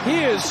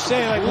 He is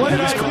saying, like, what did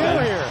I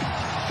do here?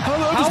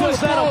 How is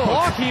that a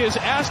balk? He is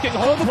asking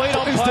home plate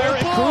umpire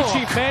and crew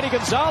chief Manny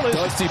Gonzalez.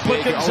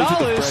 But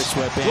Gonzalez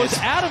was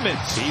adamant.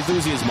 He's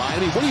losing his mind. I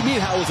mean, what do you mean,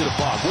 how is it a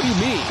balk? What do you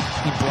mean?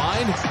 You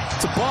blind?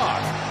 It's a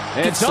balk.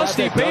 And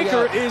Dusty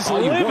Baker is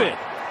livid.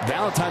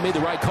 Valentine made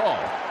the right call.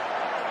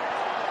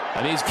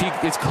 I mean,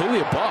 it's clearly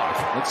a balk.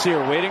 Let's see,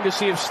 we're waiting to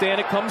see if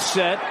Stanek comes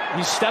set.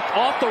 He stepped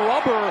off the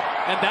rubber,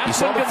 and that's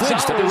when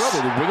Gonzalez the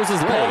rubber. It wiggles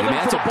his leg. I mean,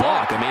 that's a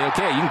balk. I mean,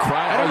 okay, you can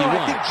cry all you want.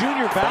 I think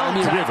Junior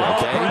Valentine. River,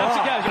 okay?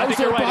 I think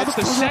you're right. It's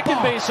the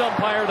second base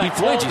umpire that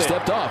flinched. He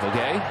stepped off,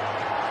 okay?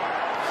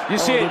 You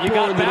see it. You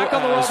got back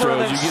on the rubber.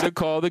 Astros, you get a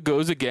call that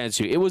goes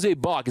against you. It was a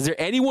balk. Is there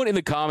anyone in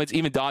the comments,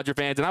 even Dodger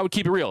fans, and I would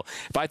keep it real,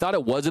 if I thought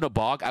it wasn't a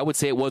balk, I would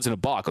say it wasn't a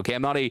balk, okay?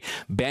 I'm not a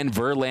Ben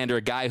Verlander,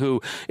 a guy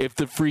who, if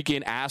the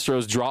freaking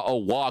Astros draw a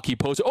walk, he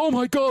posts, oh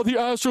my God, the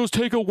Astros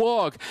take a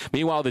walk.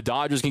 Meanwhile, the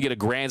Dodgers can get a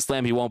grand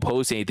slam, he won't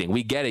post anything.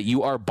 We get it.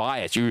 You are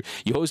biased. You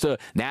host a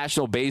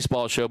national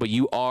baseball show, but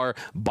you are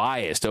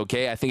biased,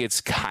 okay? I think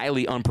it's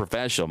highly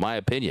unprofessional, my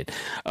opinion.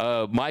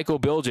 Michael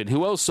Bilgen,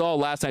 who else saw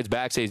last night's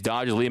backstage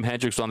Dodgers? Liam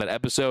Hendricks on that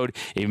episode.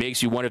 It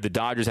makes you wonder if the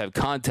Dodgers have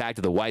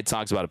contacted the White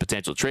Sox about a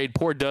potential trade.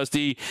 Poor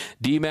Dusty.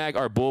 D-Mac,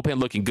 our bullpen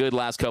looking good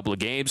last couple of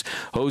games.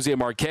 Jose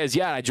Marquez,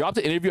 yeah, and I dropped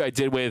the interview I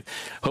did with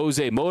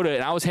Jose Mota,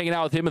 and I was hanging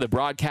out with him in the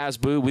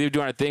broadcast booth. We were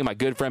doing our thing, my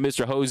good friend,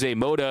 Mr. Jose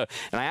Mota,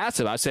 and I asked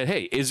him, I said,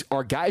 hey,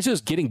 are guys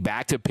just getting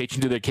back to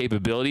pitching to their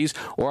capabilities,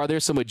 or are there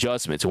some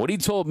adjustments? And what he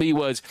told me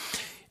was,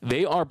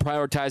 they are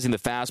prioritizing the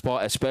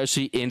fastball,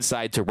 especially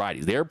inside to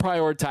righties. They're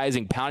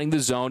prioritizing pounding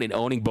the zone and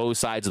owning both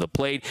sides of the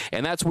plate,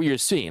 and that's what you're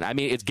seeing. I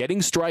mean, it's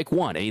getting strike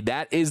one. I mean,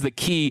 that is the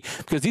key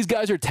because these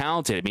guys are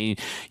talented. I mean,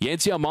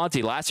 Yency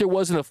Almonte last year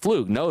wasn't a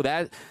fluke. No,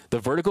 the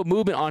vertical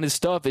movement on his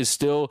stuff is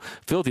still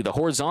filthy. The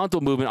horizontal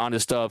movement on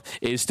his stuff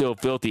is still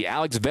filthy.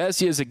 Alex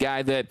Vesia is a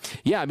guy that,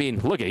 yeah, I mean,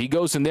 look, he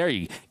goes in there,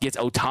 he gets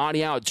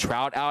Ohtani out,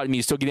 Trout out. I mean,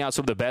 he's still getting out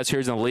some of the best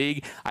hitters in the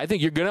league. I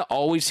think you're going to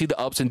always see the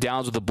ups and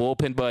downs with the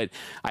bullpen, but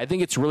I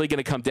think it's really going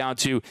to come down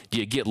to, do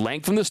you get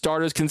length from the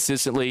starters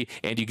consistently,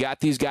 and you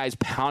got these guys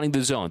pounding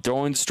the zone,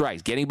 throwing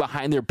strikes, getting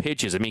behind their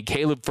pitches. I mean,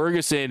 Caleb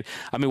Ferguson,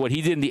 I mean, what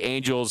he did in the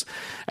Angels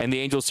and the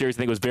Angels series, I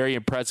think was very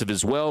impressive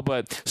as well,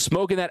 but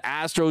smoking that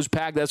Astros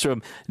pack, that's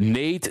from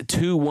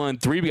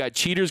Nate213. We got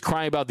cheaters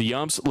crying about the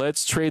umps.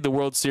 Let's trade the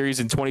World Series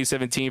in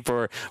 2017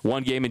 for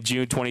one game in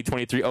June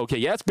 2023. Okay,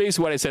 yeah, that's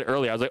basically what I said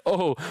earlier. I was like,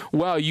 oh,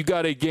 wow, you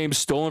got a game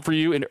stolen for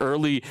you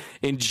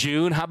in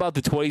June. How about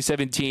the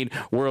 2017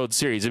 World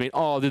Series? I mean,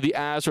 oh, did the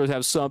Astros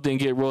have something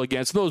to get rolled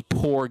against? Those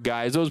poor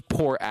guys, those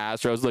poor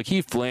Astros. Look,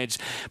 he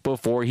flinched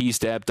before he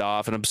stepped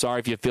off, and I'm sorry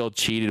if you feel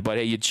cheated, but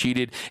hey, you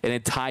cheated an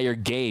entire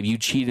game. You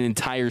cheated an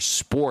entire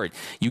sport.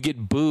 You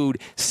get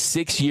booed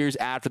 6 years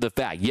after the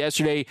fact.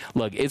 Yesterday,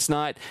 look, it's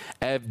not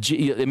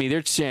FG. I mean,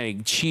 they're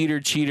saying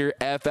cheater,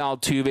 F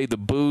Altuve. The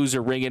boos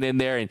are ringing in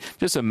there, and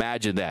just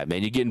imagine that,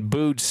 man. You're getting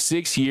booed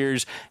 6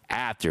 years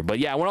after. But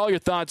yeah, I want all your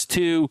thoughts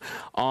too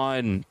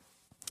on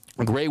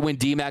great win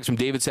D-Max from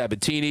David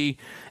Sabatini.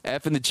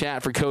 F in the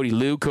chat for Cody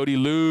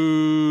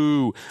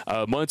Lou.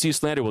 Muncie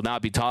slander will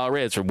not be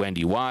tolerated. It's from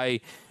Wendy Y.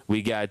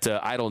 We got,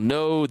 I don't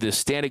know, the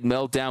Stanek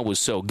meltdown was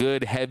so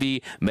good.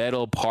 Heavy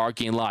metal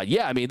parking lot.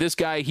 Yeah, I mean, this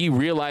guy, he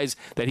realized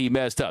that he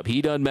messed up.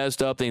 He done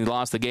messed up, and he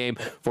lost the game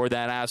for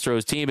that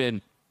Astros team,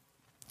 and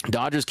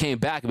Dodgers came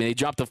back. I mean, they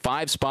dropped the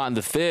 5 spot in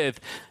the 5th,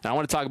 and I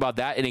want to talk about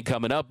that inning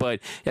coming up, but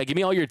yeah, give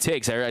me all your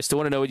takes. I still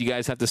want to know what you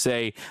guys have to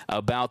say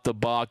about the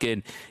balk,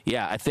 and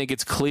yeah, I think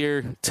it's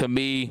clear to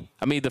me.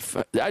 I mean,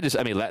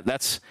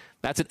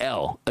 that's an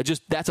L.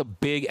 That's a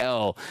big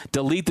L.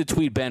 Delete the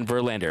tweet, Ben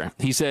Verlander.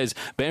 He says,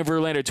 Ben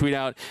Verlander tweet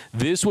out,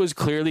 this was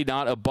clearly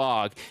not a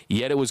balk,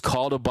 yet it was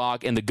called a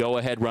balk, and the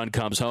go-ahead run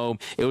comes home.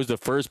 It was the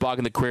first balk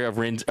in the career of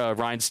Ryan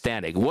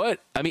Stanek.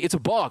 What? I mean, it's a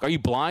balk. Are you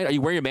blind? Are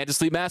you wearing your man to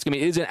sleep mask? I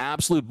mean, it is an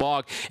absolute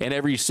balk in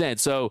every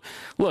sense. So,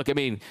 look, I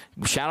mean,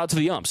 shout out to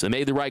the umps. They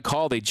made the right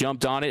call. They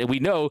jumped on it, and we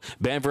know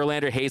Ben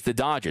Verlander hates the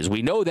Dodgers.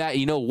 We know that.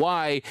 You know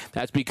why?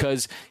 That's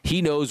because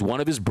he knows one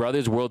of his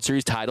brother's World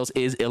Series titles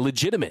is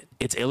illegitimate.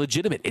 It's illegitimate.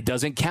 It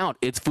doesn't count.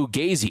 It's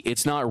fugazi.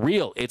 It's not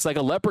real. It's like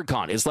a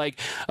leprechaun. It's like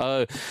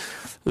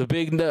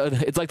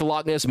it's like the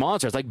Loch Ness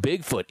Monster. It's like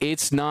Bigfoot.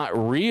 It's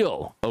not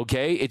real.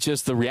 Okay, it's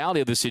just the reality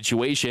of the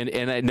situation,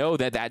 and I know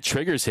that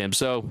triggers him.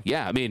 So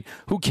yeah, I mean,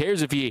 who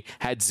cares if he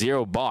had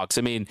 0 balks?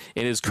 I mean,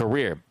 in his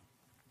career.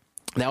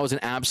 That was an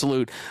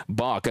absolute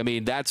balk. I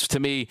mean, that's, to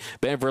me,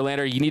 Ben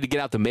Verlander, you need to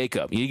get out the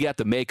makeup. You get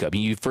the makeup.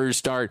 You first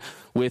start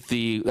with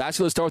let's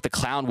start with the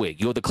clown wig.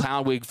 You go with the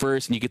clown wig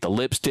first, and you get the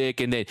lipstick,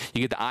 and then you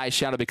get the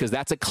eyeshadow, because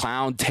that's a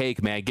clown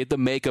take, man. Get the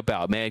makeup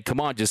out, man. Come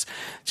on, just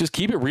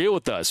keep it real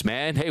with us,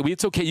 man. Hey,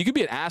 it's okay. You can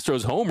be an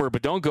Astros homer,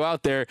 but don't go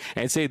out there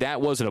and say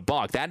that wasn't a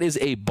balk. That is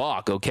a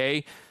balk,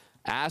 okay?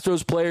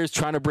 Astros players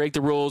trying to break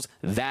the rules,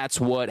 that's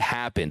what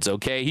happens,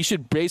 okay? He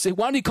should basically,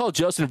 why don't he call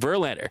Justin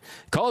Verlander?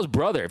 Call his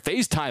brother,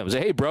 FaceTime him,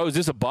 say, hey, bro, is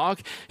this a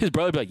balk? His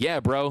brother would be like, yeah,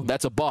 bro,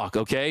 that's a balk,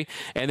 okay?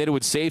 And then it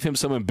would save him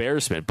some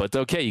embarrassment. But,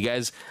 okay, you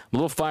guys, I'm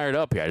a little fired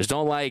up here. I just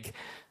don't like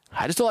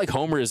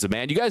homerism,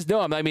 man. You guys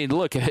know, I mean,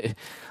 look,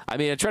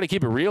 I try to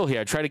keep it real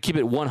here. I try to keep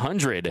it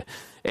 100,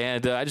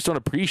 and I just don't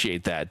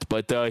appreciate that.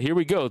 But here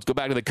we go. Let's go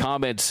back to the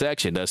comment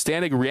section.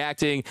 Stanek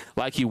reacting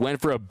like he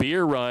went for a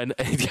beer run.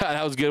 Yeah,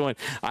 that was a good one.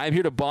 I'm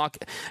here to balk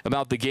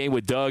about the game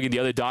with Doug and the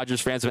other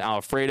Dodgers fans of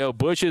Alfredo.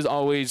 Bush is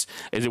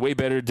a way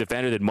better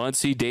defender than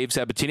Muncy. Dave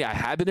Sabatini, I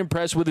have been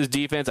impressed with his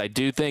defense. I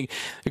do think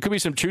there could be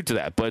some truth to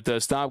that.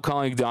 But stop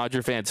calling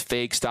Dodger fans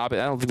fake. Stop it.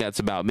 I don't think that's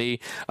about me.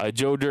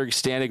 Joe Dirk,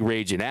 Stanek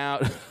raging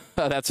out.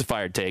 Oh, that's a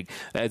fire take.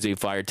 That's a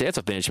fire take. That's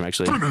a finish him,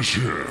 actually. Finish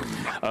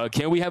him.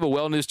 Can we have a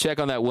wellness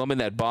check on that woman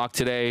that balked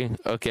today?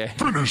 Okay.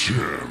 Finish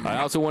him. I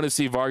also want to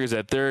see Vargas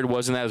at third.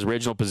 Wasn't that his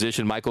original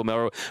position? Michael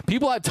Melrose.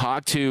 People I've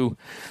talked to,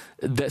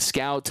 the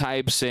scout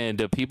types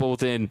and people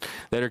that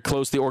are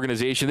close to the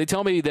organization, they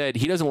tell me that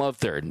he doesn't love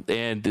third,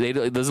 and he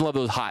doesn't love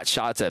those hot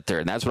shots at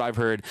third. And that's what I've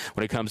heard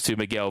when it comes to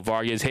Miguel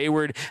Vargas.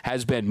 Hayward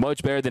has been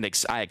much better than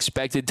I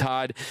expected.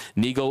 Todd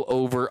Nagel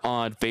over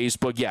on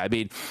Facebook. Yeah, I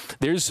mean,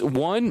 there's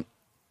one.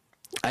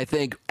 I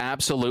think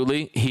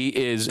absolutely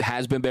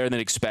has been better than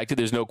expected.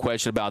 There's no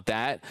question about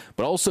that.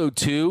 But also,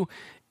 too,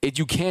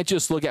 you can't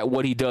just look at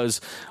what he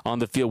does on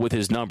the field with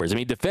his numbers. I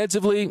mean,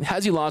 defensively,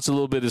 has he lost a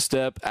little bit of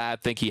step? I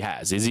think he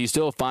has. Is he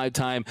still a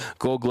 5-time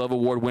Gold Glove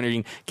Award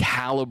winning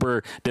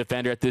caliber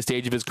defender at this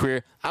stage of his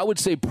career? I would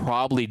say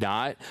probably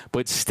not,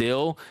 but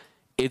still.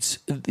 It's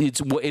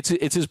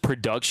his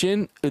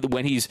production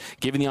when he's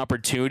given the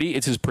opportunity.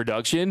 It's his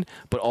production,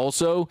 but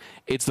also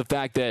it's the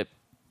fact that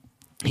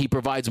he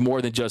provides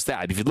more than just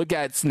that. If you look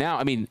at it now,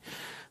 I mean,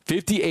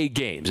 58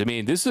 games. I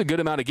mean, this is a good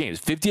amount of games.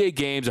 58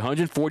 games,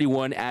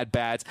 141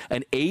 at-bats,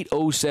 an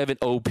 807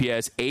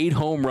 OPS, 8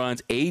 home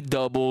runs, 8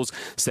 doubles,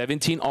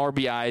 17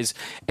 RBIs.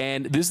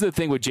 And this is the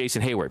thing with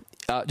Jason Hayward.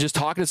 Just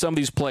talking to some of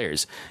these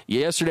players.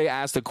 Yesterday,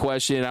 I asked a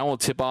question. I won't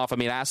tip off.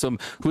 Asked them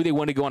who they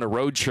want to go on a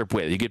road trip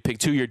with. You could pick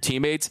 2 of your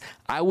teammates.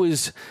 I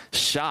was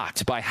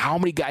shocked by how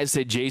many guys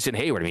said Jason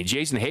Hayward. I mean,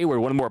 Jason Hayward,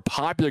 one of the more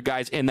popular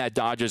guys in that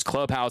Dodgers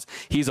clubhouse.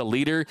 He's a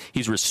leader.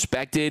 He's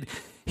respected.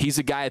 He's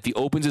a guy, if he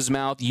opens his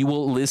mouth, you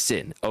will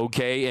listen,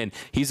 okay? And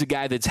he's a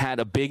guy that's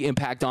had a big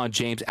impact on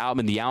James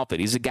Outman, the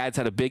outfit. He's a guy that's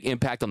had a big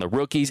impact on the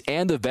rookies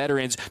and the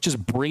veterans,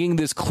 just bringing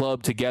this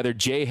club together.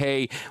 Jay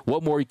Hay,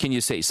 what more can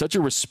you say? Such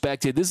a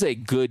respected, this is a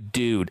good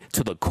dude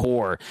to the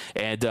core,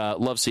 and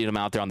love seeing him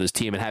out there on this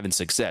team and having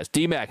success.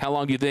 D-Mac, how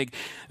long do you think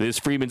this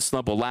Freeman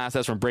slump will last?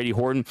 That's from Brady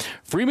Horton.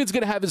 Freeman's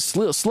going to have his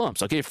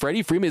slumps, okay?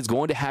 Freddie Freeman is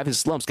going to have his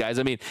slumps, guys.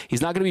 I mean,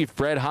 he's not going to be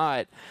Fred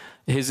Hot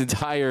his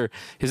entire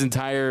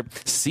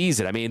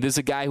season. I mean, this is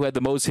a guy who had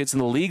the most hits in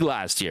the league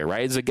last year,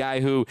 right? This is a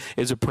guy who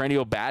is a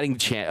perennial batting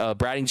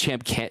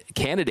champ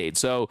candidate.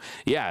 So,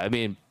 yeah, I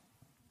mean,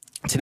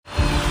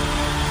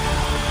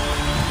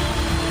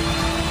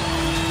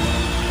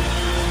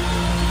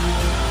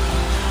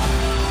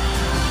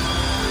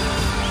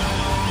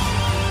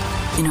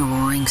 in a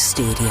roaring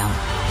stadium,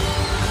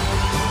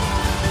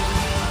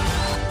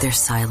 their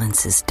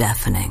silence is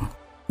deafening.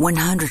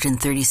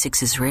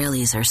 136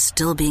 Israelis are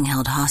still being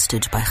held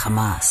hostage by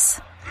Hamas.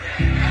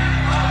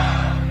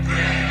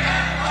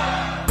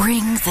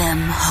 Bring them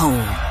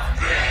home.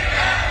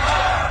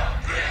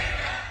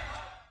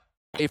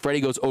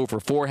 Freddie goes 0 for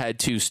 4, had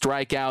 2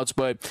 strikeouts,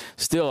 but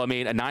still, I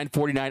mean, a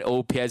 949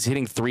 OPS,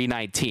 hitting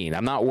 319.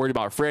 I'm not worried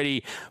about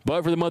Freddie,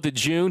 but for the month of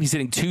June, he's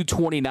hitting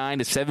 229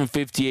 to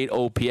 758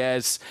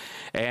 OPS.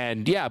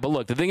 And yeah, but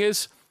look, the thing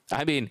is,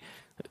 I mean,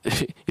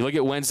 you look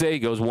at Wednesday, he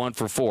goes 1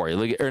 for 4.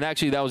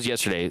 Actually, that was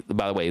yesterday,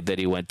 by the way, that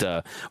he went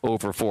 0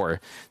 for 4.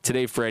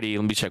 Today, Freddie,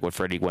 let me check what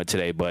Freddie went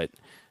today, but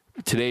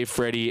today,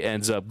 Freddie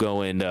ends up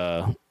going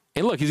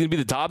and look, he's going to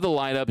be the top of the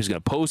lineup. He's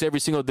going to post every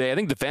single day. I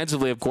think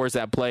defensively, of course,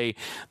 the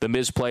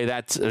misplay,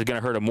 that's going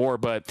to hurt him more.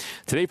 But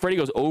today, Freddie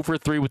goes 0 for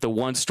 3 with the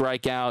 1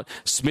 strikeout.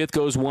 Smith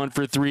goes 1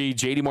 for 3.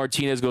 JD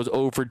Martinez goes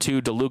 0 for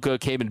 2. DeLuca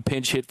came and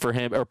pinch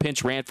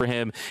ran for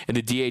him in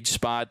the DH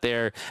spot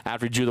there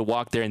after he drew the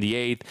walk there in the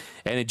 8th.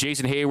 And then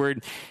Jason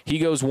Hayward, he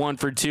goes 1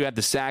 for 2 at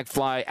the sac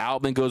fly.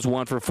 Outman goes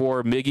 1 for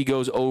 4. Miggy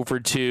goes 0 for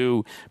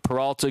 2.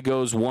 Peralta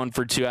goes 1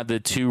 for 2 at the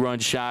 2-run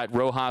shot.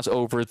 Rojas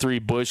 0 for 3.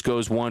 Bush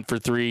goes 1 for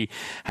 3.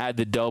 Had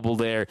the double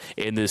there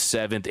in the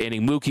 7th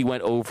inning. Mookie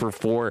went 0 for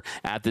 4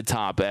 at the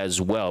top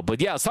as well.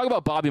 But yeah, let's talk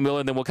about Bobby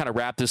Miller, and then we'll kind of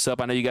wrap this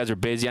up. I know you guys are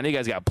busy. I know you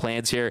guys got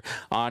plans here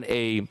on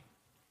a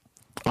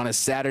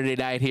Saturday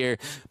night here.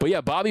 But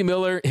yeah, Bobby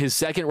Miller, his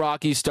second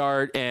Rocky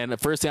start, and the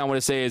first thing I want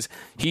to say is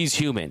he's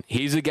human.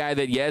 He's a guy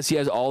that, yes, he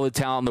has all the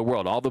talent in the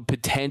world, all the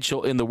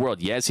potential in the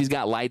world. Yes, he's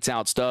got lights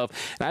out stuff.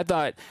 And I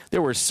thought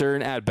there were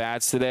certain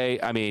at-bats today.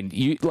 I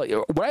mean,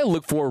 what I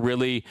look for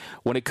really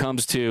when it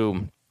comes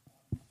to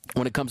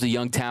when it comes to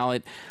young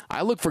talent,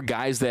 I look for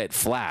guys that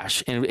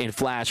flash and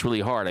flash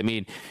really hard. I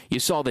mean, you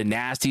saw the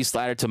nasty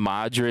slider to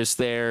Madras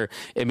there.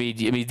 I mean,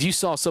 you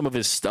saw some of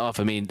his stuff.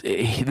 I mean,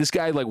 this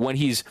guy, like what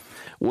he's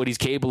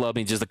capable of. I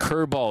mean, just the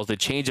curveballs, the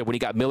changeup. When he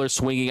got Miller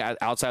swinging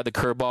outside the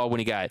curveball, when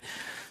he got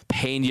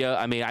Pena.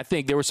 I mean, I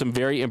think there were some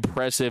very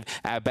impressive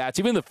at-bats.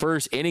 Even the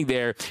first inning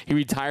there, he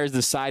retires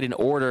the side in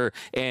order,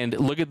 and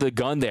look at the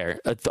gun there.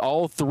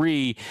 All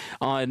three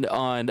on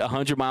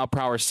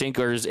 100-mile-per-hour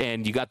sinkers,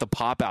 and you got the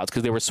pop-outs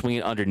because they were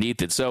swinging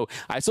underneath it. So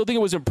I still think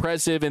it was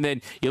impressive, and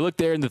then you look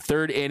there in the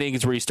third inning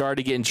is where he started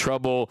to get in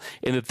trouble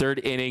in the third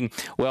inning.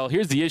 Well,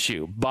 here's the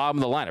issue. Bottom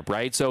of the lineup,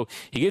 right? So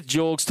he gets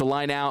Julks to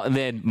line out, and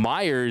then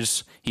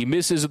Myers, he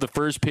misses at the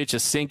first pitch, a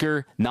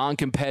sinker,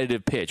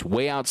 non-competitive pitch,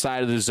 way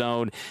outside of the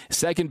zone.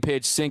 Second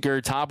pitch,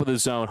 sinker, top of the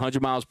zone,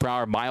 100 miles per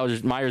hour.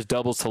 Myers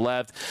doubles to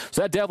left.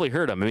 So that definitely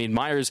hurt him. I mean,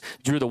 Myers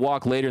drew the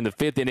walk later in the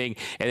fifth inning.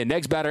 And the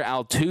next batter,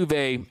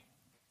 Altuve,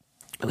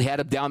 he had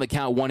him down the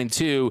count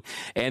 1-2,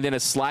 and then a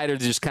slider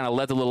to just kind of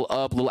let the little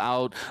up, little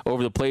out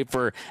over the plate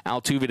for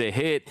Altuve to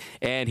hit,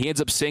 and he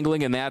ends up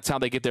singling, and that's how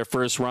they get their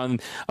first run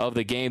of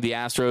the game. The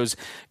Astros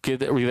get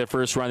their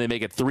first run. They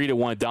make it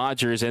 3-1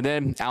 Dodgers, and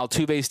then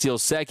Altuve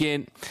steals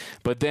second,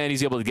 but then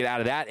he's able to get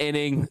out of that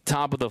inning.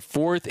 Top of the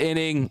fourth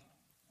inning,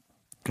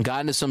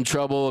 got into some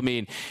trouble. I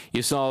mean,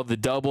 you saw the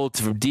double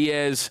from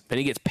Diaz. Then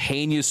he gets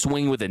Pena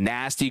swinging with a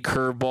nasty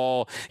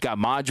curveball. Got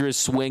Madras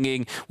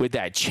swinging with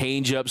that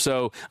changeup.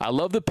 So I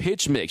love the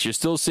pitch mix. You're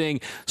still seeing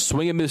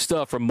swing and miss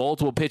stuff from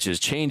multiple pitches,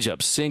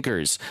 changeups,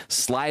 sinkers,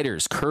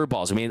 sliders,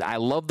 curveballs. I mean, I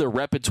love the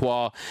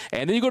repertoire.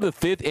 And then you go to the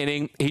fifth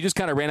inning. He just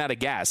kind of ran out of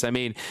gas. I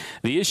mean,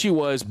 the issue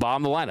was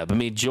bottom of the lineup. I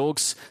mean,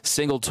 Julks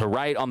singled to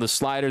right on the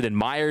slider. Then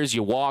Myers,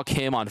 you walk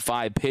him on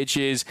 5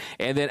 pitches.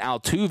 And then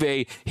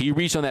Altuve, he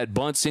reached on that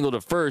bunt single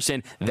to first,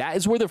 and that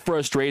is where the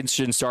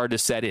frustration started to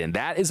set in.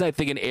 That is, I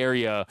think, an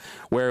area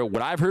where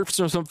what I've heard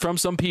from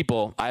some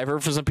people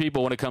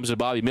when it comes to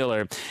Bobby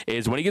Miller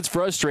is when he gets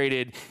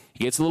frustrated,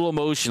 he gets a little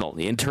emotional,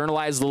 he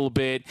internalizes a little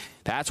bit.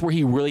 That's where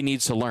he really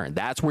needs to learn.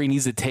 That's where he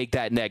needs to take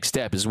that next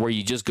step, is where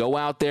you just go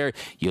out there,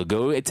 you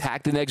go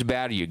attack the next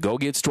batter, you go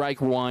get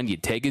strike one, you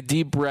take a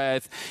deep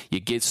breath,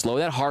 you slow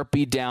that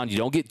heartbeat down, you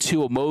don't get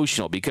too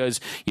emotional, because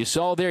you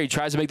saw there he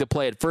tries to make the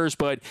play at first,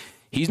 but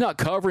he's not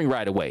covering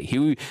right away.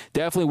 He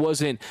definitely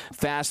wasn't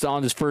fast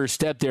on his first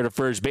step there to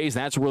first base,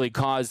 and that's really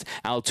caused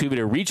Altuve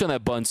to reach on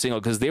that bunt single,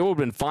 because they would have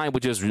been fine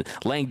with just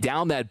laying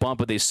down that bunt,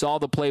 but they saw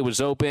the play was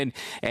open,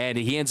 and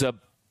he ends up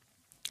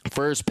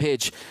first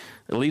pitch,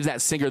 leaves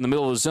that sinker in the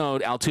middle of the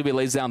zone. Altuve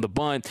lays down the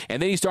bunt, and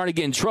then he started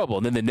getting in trouble.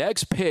 And then the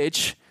next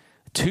pitch,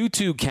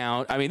 2-2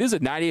 count. I mean, this is a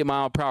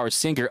 98-mile-per-hour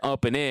sinker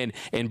up and in,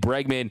 and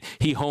Bregman,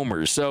 he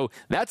homers. So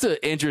that's an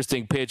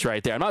interesting pitch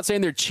right there. I'm not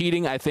saying they're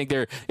cheating. I think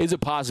there is a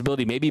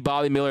possibility. Maybe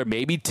Bobby Miller,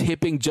 maybe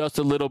tipping just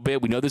a little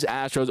bit. We know this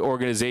Astros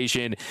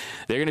organization,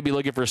 they're going to be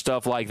looking for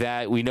stuff like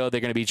that. We know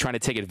they're going to be trying to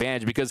take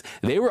advantage, because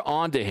they were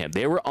on to him.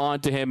 They were on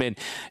to him, and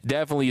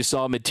definitely you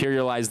saw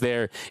materialize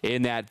there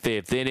in that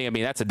fifth inning. I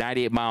mean, that's a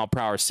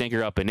 98-mile-per-hour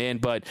sinker up and in.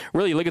 But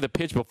really, look at the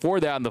pitch before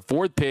that. On the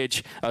fourth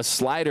pitch, a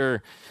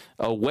slider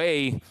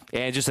away,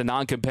 and just a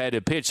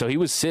non-competitive pitch. So he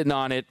was sitting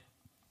on it.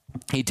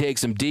 He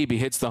takes him deep. He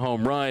hits the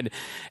home run,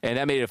 and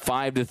that made it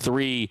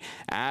 5-3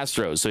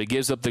 Astros. So he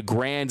gives up the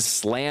grand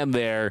slam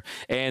there.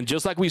 And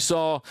just like we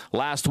saw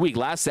last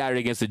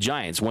Saturday against the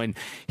Giants, when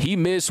he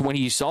missed, when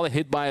he saw the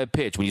hit by a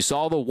pitch, when you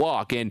saw the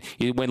walk, and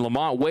when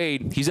Lamont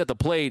Wade, he's at the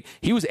plate,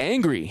 he was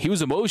angry. He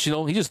was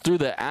emotional. He just threw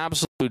the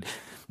absolute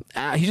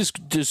he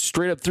just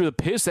straight up threw the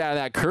piss out of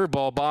that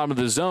curveball, bottom of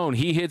the zone.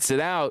 He hits it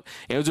out,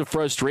 and it was a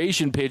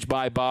frustration pitch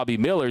by Bobby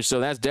Miller. So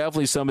that's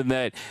definitely something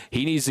that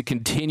he needs to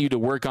continue to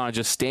work on,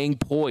 just staying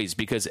poised,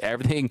 because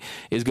everything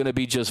is going to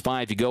be just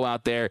fine if you go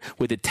out there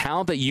with the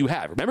talent that you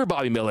have. Remember,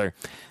 Bobby Miller,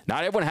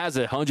 not everyone has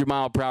a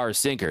 100-mile-per-hour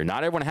sinker.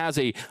 Not everyone has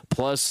a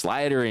plus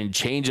slider and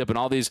changeup and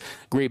all these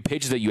great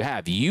pitches that you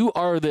have. You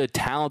are the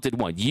talented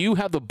one. You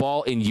have the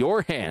ball in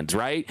your hands,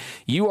 right?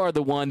 You are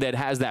the one that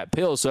has that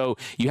pill, so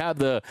you have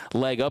the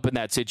leg up in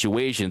that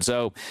situation.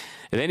 So,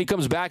 and then he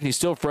comes back and he's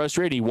still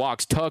frustrated. He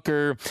walks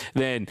Tucker.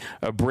 Then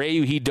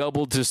Abreu, he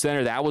doubled to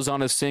center. That was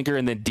on a sinker.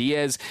 And then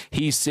Diaz,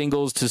 he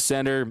singles to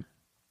center.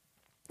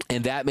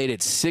 And that made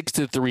it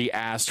 6-3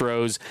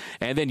 Astros.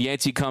 And then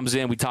Yancey comes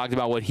in. We talked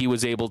about what he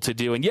was able to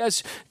do. And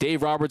yes,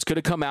 Dave Roberts could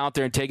have come out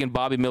there and taken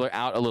Bobby Miller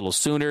out a little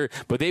sooner,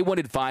 but they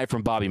wanted 5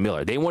 from Bobby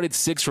Miller. They wanted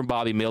 6 from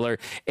Bobby Miller,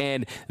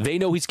 and they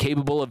know he's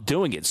capable of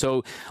doing it.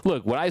 So,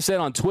 look, what I said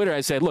on Twitter,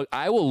 I said, look,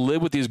 I will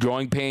live with these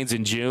growing pains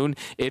in June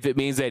if it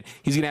means that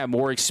he's going to have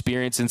more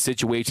experience in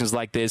situations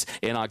like this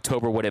in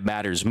October when it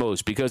matters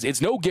most, because it's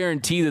no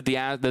guarantee that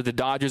the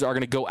Dodgers are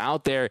going to go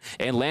out there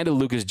and land a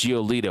Lucas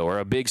Giolito or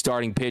a big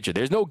starting pitcher.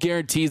 There's no no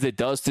guarantees that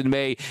Dustin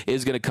May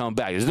is going to come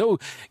back. There's no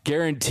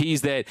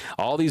guarantees that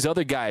all these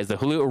other guys, the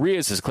Julio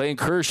Urias, Clayton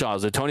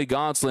Kershaws, the Tony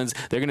Gonsolins,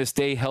 they're going to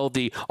stay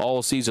healthy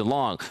all season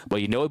long.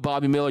 But you know what,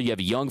 Bobby Miller, you have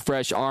a young,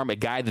 fresh arm, a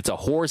guy that's a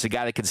horse, a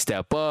guy that can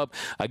step up,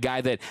 a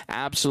guy that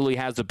absolutely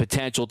has the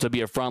potential to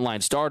be a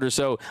frontline starter.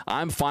 So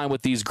I'm fine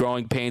with these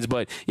growing pains.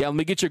 But yeah, let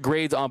me get your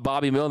grades on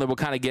Bobby Miller, and then we'll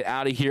kind of get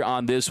out of here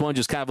on this one.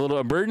 Just kind of a little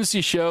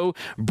emergency show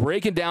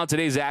breaking down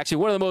today's action.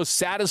 One of the most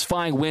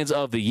satisfying wins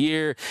of the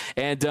year.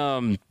 And,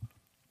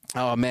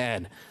 oh,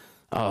 man,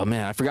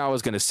 I forgot what I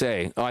was going to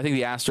say. Oh, I think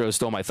the Astros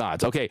stole my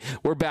thoughts. Okay,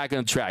 we're back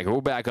on track.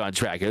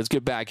 Let's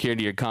get back here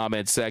into your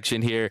comments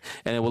section here,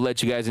 and then we'll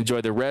let you guys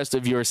enjoy the rest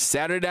of your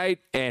Saturday night.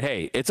 And,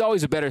 hey, it's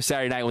always a better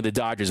Saturday night when the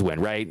Dodgers win,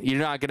 right? You're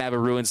not going to have a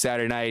ruined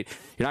Saturday night.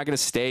 You're not going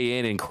to stay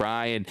in and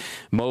cry and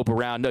mope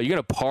around. No, you're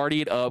going to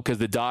party it up because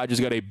the Dodgers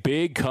got a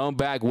big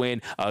comeback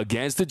win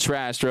against the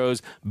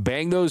Astros.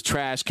 Bang those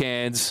trash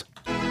cans.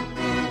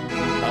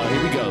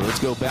 Here we go. Let's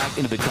go back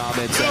into the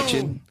comment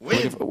section.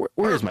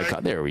 Where's my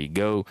comment? There we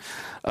go.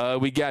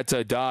 We got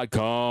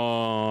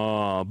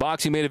 .com.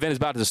 Boxing main event is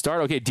about to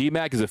start. Okay,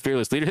 D-Mac is a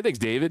fearless leader. Thanks,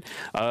 David.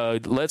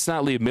 Let's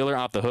not leave Miller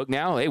off the hook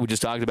now. Hey, we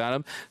just talked about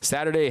him.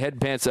 Saturday, head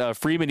pants.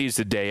 Freeman needs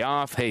a day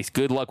off. Hey,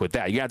 good luck with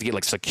that. You have to get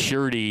like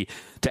security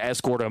to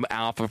escort him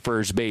out for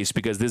first base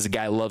because this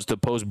guy loves to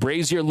post.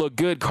 Brazier looked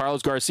good.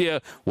 Carlos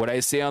Garcia, what I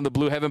say on the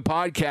Blue Heaven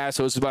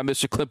podcast, hosted by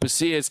Mr. Clint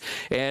Pasillas,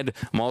 and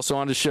I'm also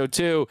on the show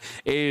too,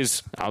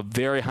 is I'm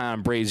very high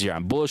on Brazier.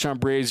 I'm bullish on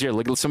Brazier.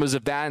 Look at some of his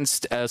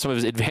advanced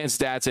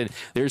stats, and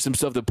there's some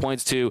stuff that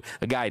points to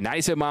a guy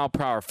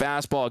 97-mile-per-hour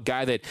fastball, a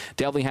guy that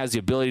definitely has the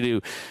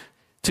ability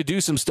to do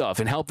some stuff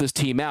and help this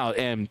team out.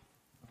 And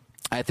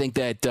I think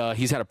that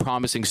he's had a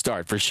promising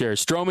start for sure.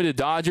 Stroman to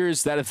Dodgers,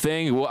 is that a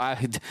thing? Well, I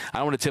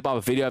don't want to tip off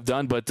a video I've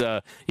done, but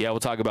yeah, we'll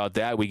talk about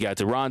that. We got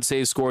Ron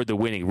Say scored the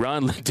winning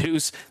run.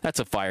 Deuce, that's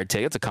a fire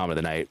take. That's a comment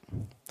of the night.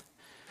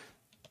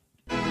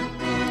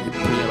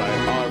 Presented by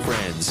our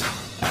friends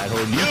at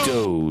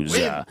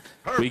Hornitos.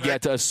 We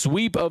got a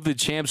sweep of the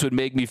champs would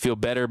make me feel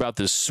better about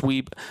the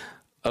sweep.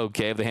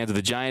 Okay, of the hands of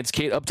the Giants.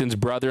 Kate Upton's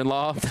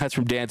brother-in-law. That's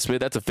from Dan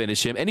Smith. That's a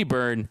finish him. Any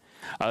burn.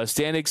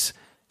 Stanix.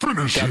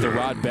 Got the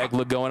Rod Beck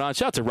look going on.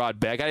 Shout out to Rod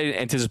Beck. I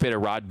didn't anticipate a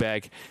Rod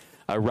Beck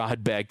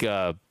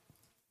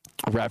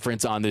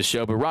reference on this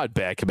show, but Rod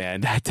Beck,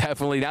 man,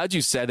 definitely. Now that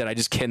you said that, I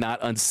just cannot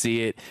unsee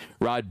it.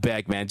 Rod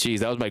Beck, man,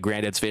 geez, that was my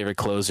granddad's favorite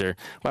closer.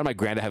 Why did my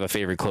granddad have a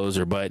favorite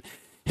closer? But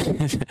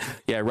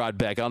yeah, Rod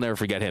Beck, I'll never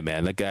forget him,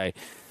 man. That guy.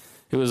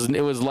 It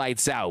was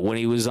lights out when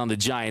he was on the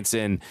Giants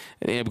and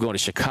ended up going to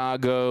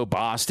Chicago,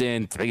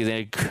 Boston, back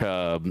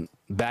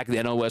in the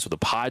NL West with the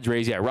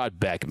Padres. Yeah, Rod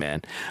Beck,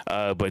 man.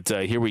 But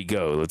here we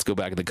go. Let's go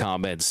back in the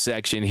comments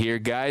section here,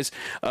 guys.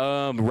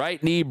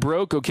 Right knee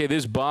broke. Okay,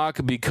 this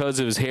Balk because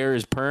of his hair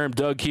is perm.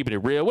 Doug keeping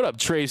it real. What up,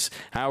 Trace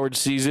Hayward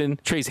season?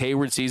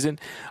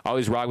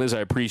 Always rock this.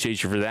 I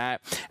appreciate you for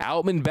that.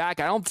 Outman back.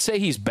 I don't say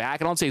he's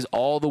back. I don't say he's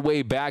all the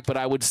way back, but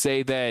I would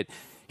say that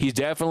he's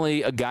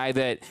definitely a guy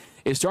that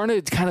is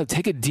starting to kind of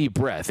take a deep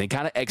breath and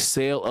kind of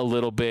exhale a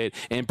little bit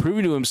and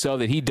proving to himself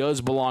that he does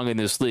belong in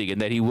this league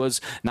and that he was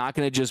not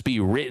going to just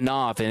be written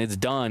off and it's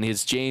done.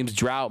 It's James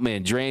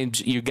Droutman. James,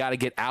 you got to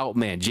get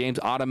Outman. James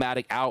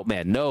automatic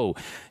Outman. No,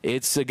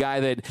 it's a guy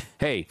that,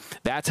 hey,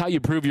 that's how you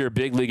prove you're a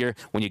big leaguer.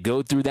 When you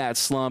go through that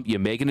slump, you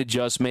make an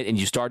adjustment and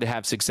you start to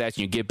have success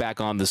and you get back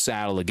on the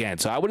saddle again.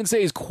 So I wouldn't say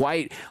he's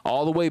quite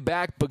all the way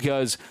back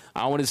because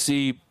I want to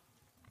see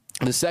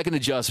the second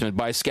adjustment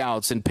by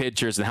scouts and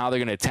pitchers and how they're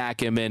going to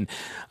attack him. And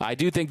I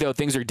do think, though,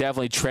 things are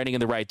definitely trending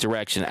in the right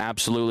direction.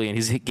 Absolutely. And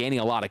he's gaining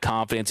a lot of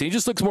confidence. And he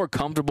just looks more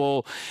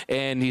comfortable,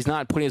 and he's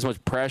not putting as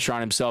much pressure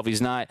on himself.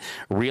 He's not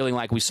reeling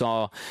like we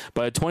saw.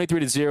 But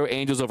 23-0,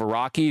 Angels over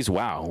Rockies.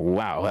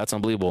 Wow. That's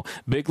unbelievable.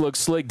 Big looks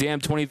slick. Damn,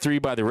 23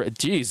 by the...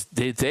 Geez,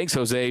 thanks,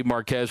 Jose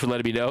Marquez, for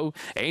letting me know.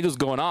 Angels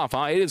going off,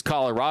 huh? It is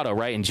Colorado,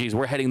 right? And, geez,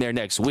 we're heading there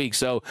next week.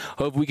 So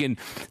hope we can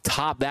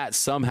top that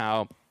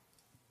somehow.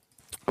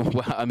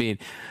 Well, I mean,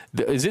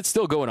 is it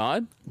still going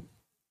on?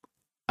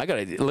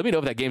 Let me know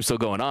if that game's still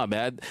going on,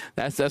 man.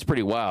 That's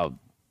pretty wild.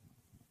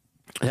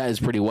 That is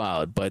pretty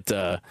wild. But,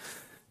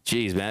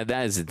 geez, man,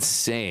 that is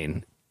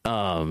insane.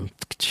 Yeah,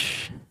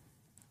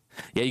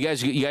 you guys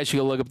should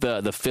go look up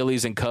the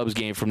Phillies and Cubs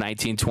game from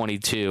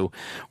 1922,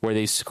 where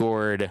they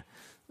scored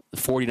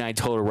 49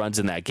 total runs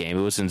in that game.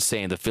 It was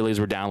insane. The Phillies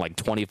were down like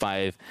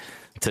 25-6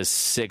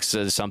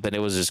 or something. It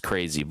was just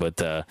crazy.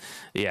 But,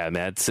 yeah,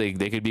 man,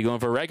 they could be going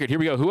for a record. Here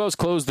we go. Who else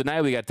closed the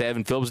night? We got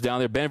Evan Phillips down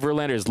there. Ben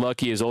Verlander is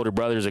lucky his older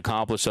brother has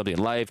accomplished something in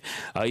life.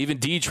 Even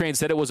D-Train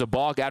said it was a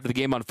balk after the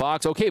game on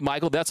Fox. Okay,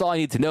 Michael, that's all I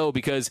need to know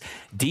because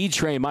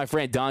D-Train, my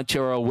friend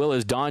Dontrell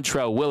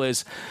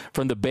Willis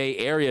from the Bay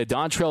Area,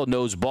 Dontrell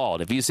knows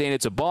ball. If he's saying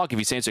it's a balk, if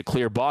he's saying it's a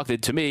clear balk, then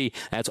to me,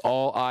 that's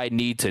all I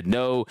need to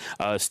know.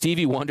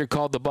 Stevie Wonder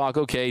called the balk.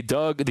 Okay,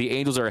 Doug, the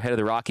Angels are ahead of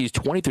the Rockies,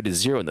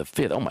 23-0 in the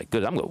fifth. Oh, my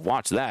goodness, I'm going to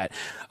watch that.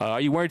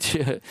 Are you wearing...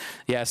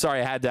 yeah,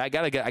 sorry, I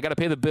gotta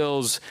pay the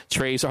bills.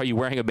 Trace, are you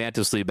wearing a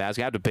Manta sleeve mask?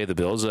 I have to pay the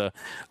bills.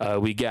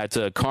 We got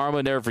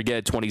Karma, never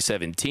forget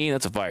 2017.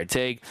 That's a fire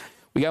take.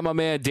 We got my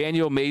man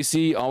Daniel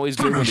Macy, always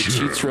good when the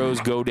cheat throws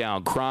go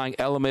down. Crying.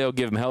 LMAO,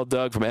 give him hell,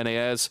 Doug, from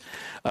NAS.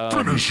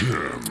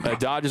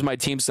 Dodgers, my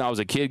team since I was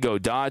a kid. Go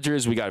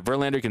Dodgers. We got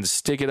Verlander can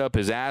stick it up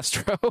his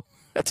Astro.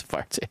 That's a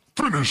fire team.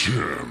 Finish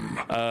him.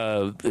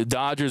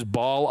 Dodgers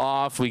ball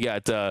off. We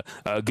got a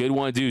good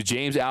one, dude.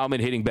 James Outman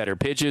hitting better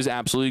pitches.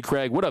 Absolutely,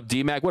 Craig. What up,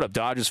 D-Mac? What up,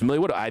 Dodgers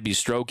Familiar? What up, IB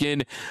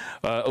Strokin?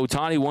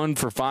 Ohtani 1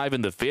 for 5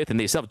 in the 5th, and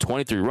they still have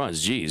 23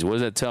 runs. Jeez, what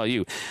does that tell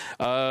you?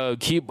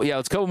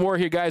 Let's couple more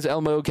here, guys.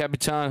 Elmo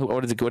Capitan.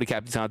 What did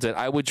Capitan say?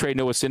 I would trade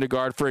Noah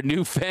Syndergaard for a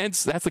new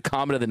fence. That's the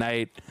comment of the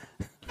night.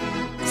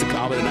 It's a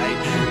comment of the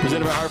night.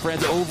 Presented by our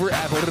friends over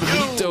at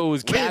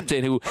Bonito's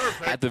Captain, who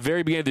at the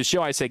very beginning of the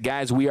show, I said,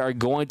 guys, we are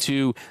going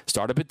to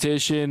start a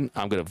petition.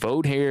 I'm going to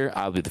vote here.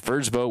 I'll be the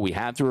first vote. We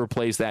have to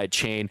replace that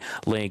chain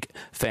link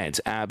fence.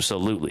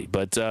 Absolutely.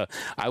 But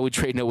I would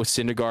trade Noah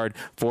Syndergaard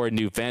for a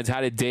new fence. How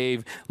did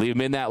Dave leave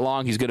him in that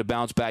long? He's going to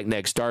bounce back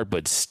next start,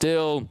 but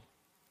still...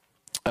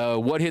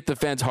 what hit the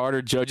fence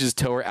harder, Judge's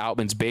toe or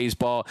Outman's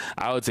baseball?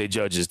 I would say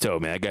Judge's toe,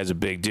 man. That guy's a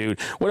big dude.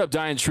 What up,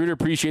 Diane Schroeder?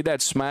 Appreciate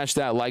that. Smash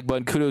that like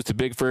button. Kudos to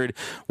Bigford.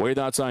 What are your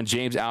thoughts on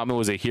James Outman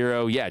was a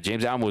hero? Yeah,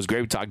 James Outman was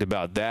great. We talked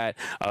about that.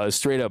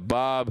 Straight up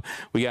Bob.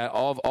 We got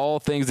all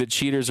things that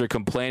cheaters are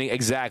complaining.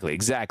 Exactly.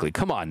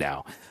 Come on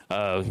now.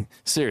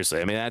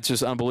 Seriously, I mean, that's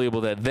just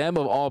unbelievable that them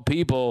of all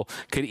people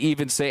could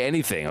even say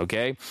anything,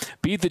 okay?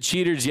 Beat the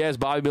cheaters, yes.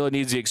 Bobby Miller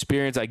needs the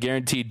experience. I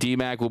guarantee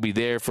D-Mac will be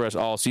there for us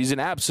all season.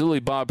 Absolutely,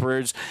 Bob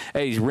Purge.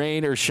 Hey,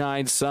 rain or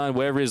shine, sun,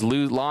 whatever it is,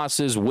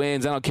 losses,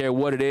 wins, I don't care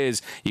what it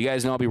is. You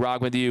guys know I'll be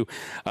rocking with you.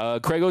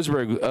 Craig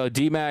Osberg,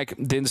 D-Mac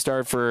didn't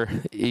start for,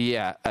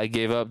 I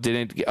gave up,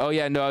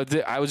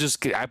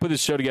 I put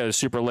this show together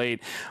super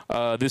late.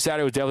 This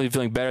Saturday was definitely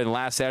feeling better than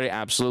last Saturday,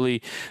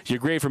 absolutely. Your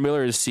grade for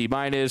Miller is C-.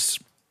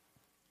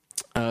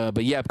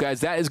 But yeah,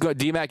 guys, that is good.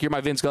 D-Mac, you're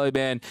my Vince Scully,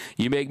 man.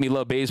 You make me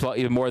love baseball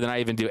even more than I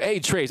even do. Hey,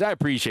 Trace, I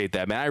appreciate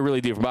that, man. I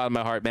really do from the bottom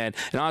of my heart, man.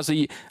 And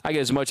honestly, I get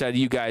as much out of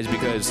you guys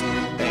because,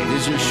 hey,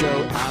 this is your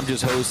show. I'm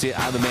just hosting.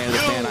 I'm the man of the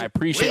fan. I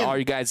appreciate all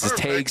you guys'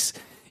 takes.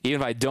 Even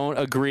if I don't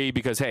agree,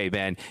 because, hey,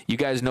 man, you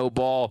guys know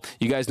ball.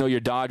 You guys know your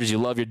Dodgers. You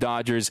love your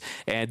Dodgers.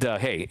 And,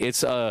 hey,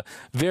 it's a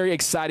very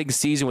exciting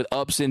season with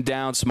ups and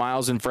downs,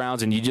 smiles and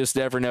frowns, and you just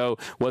never know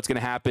what's going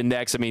to happen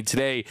next. I mean,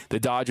 today, the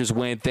Dodgers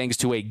win thanks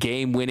to a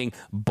game-winning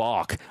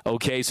balk.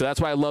 Okay, so that's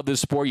why I love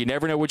this sport. You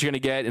never know what you're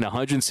going to get in a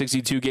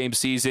 162-game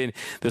season.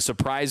 The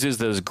surprises,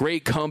 this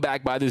great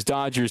comeback by this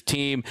Dodgers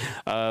team.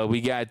 We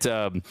got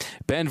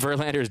Ben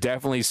Verlander is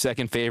definitely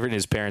second favorite in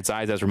his parents'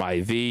 eyes. That's from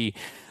IV.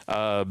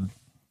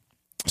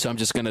 So I'm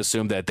just going to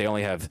assume that they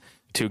only have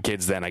 2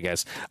 kids then, I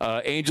guess.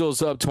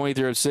 Angels up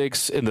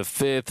 23-6 in the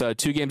 5th,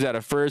 2 games out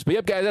of first. But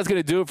yep, guys, that's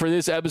going to do it for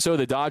this episode of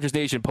the Dodgers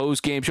Nation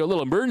post-game show. A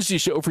little emergency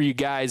show for you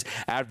guys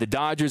after the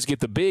Dodgers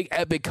get the big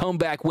epic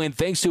comeback win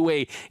thanks to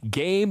a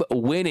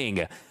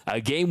game-winning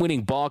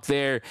balk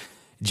there.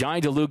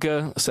 Johnny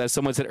DeLuca, as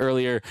someone said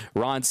earlier,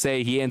 Ron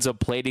Say, he ends up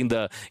plating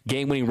the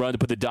game-winning run to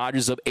put the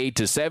Dodgers up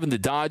 8-7. The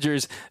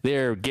Dodgers,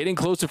 they're getting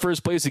close to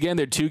first place again.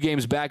 They're 2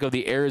 games back of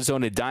the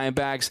Arizona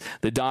Diamondbacks.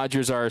 The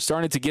Dodgers are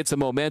starting to get some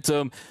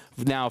momentum.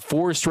 Now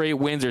 4 straight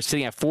wins. They're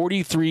sitting at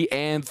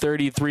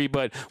 43-33.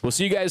 But we'll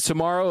see you guys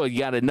tomorrow. You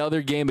got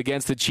another game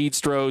against the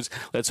Cheatstros.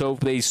 Let's hope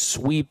they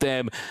sweep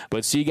them.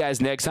 But see you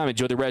guys next time.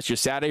 Enjoy the rest of your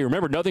Saturday.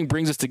 Remember, nothing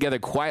brings us together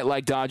quite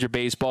like Dodger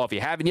baseball. If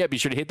you haven't yet, be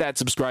sure to hit that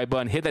subscribe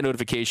button, hit that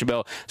notification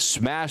bell,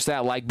 smash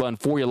that like button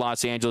for your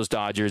Los Angeles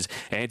Dodgers.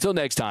 And until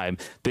next time,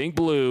 think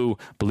blue,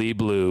 bleed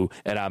blue,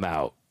 and I'm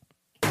out.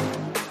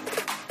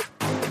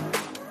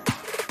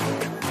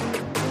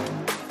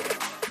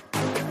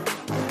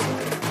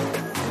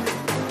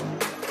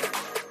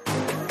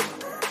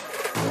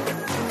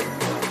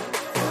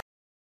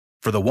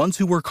 For the ones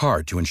who work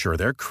hard to ensure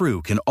their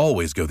crew can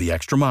always go the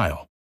extra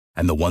mile,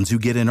 and the ones who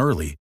get in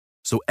early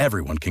so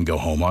everyone can go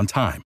home on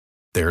time,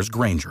 there's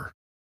Grainger,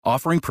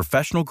 offering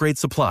professional-grade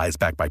supplies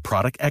backed by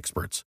product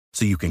experts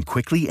so you can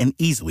quickly and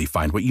easily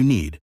find what you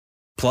need.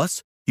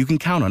 Plus, you can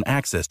count on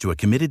access to a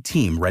committed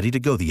team ready to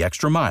go the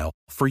extra mile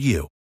for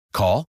you.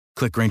 Call,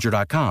 click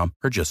Grainger.com,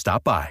 or just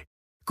stop by.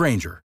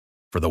 Grainger,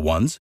 for the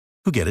ones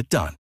who get it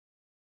done.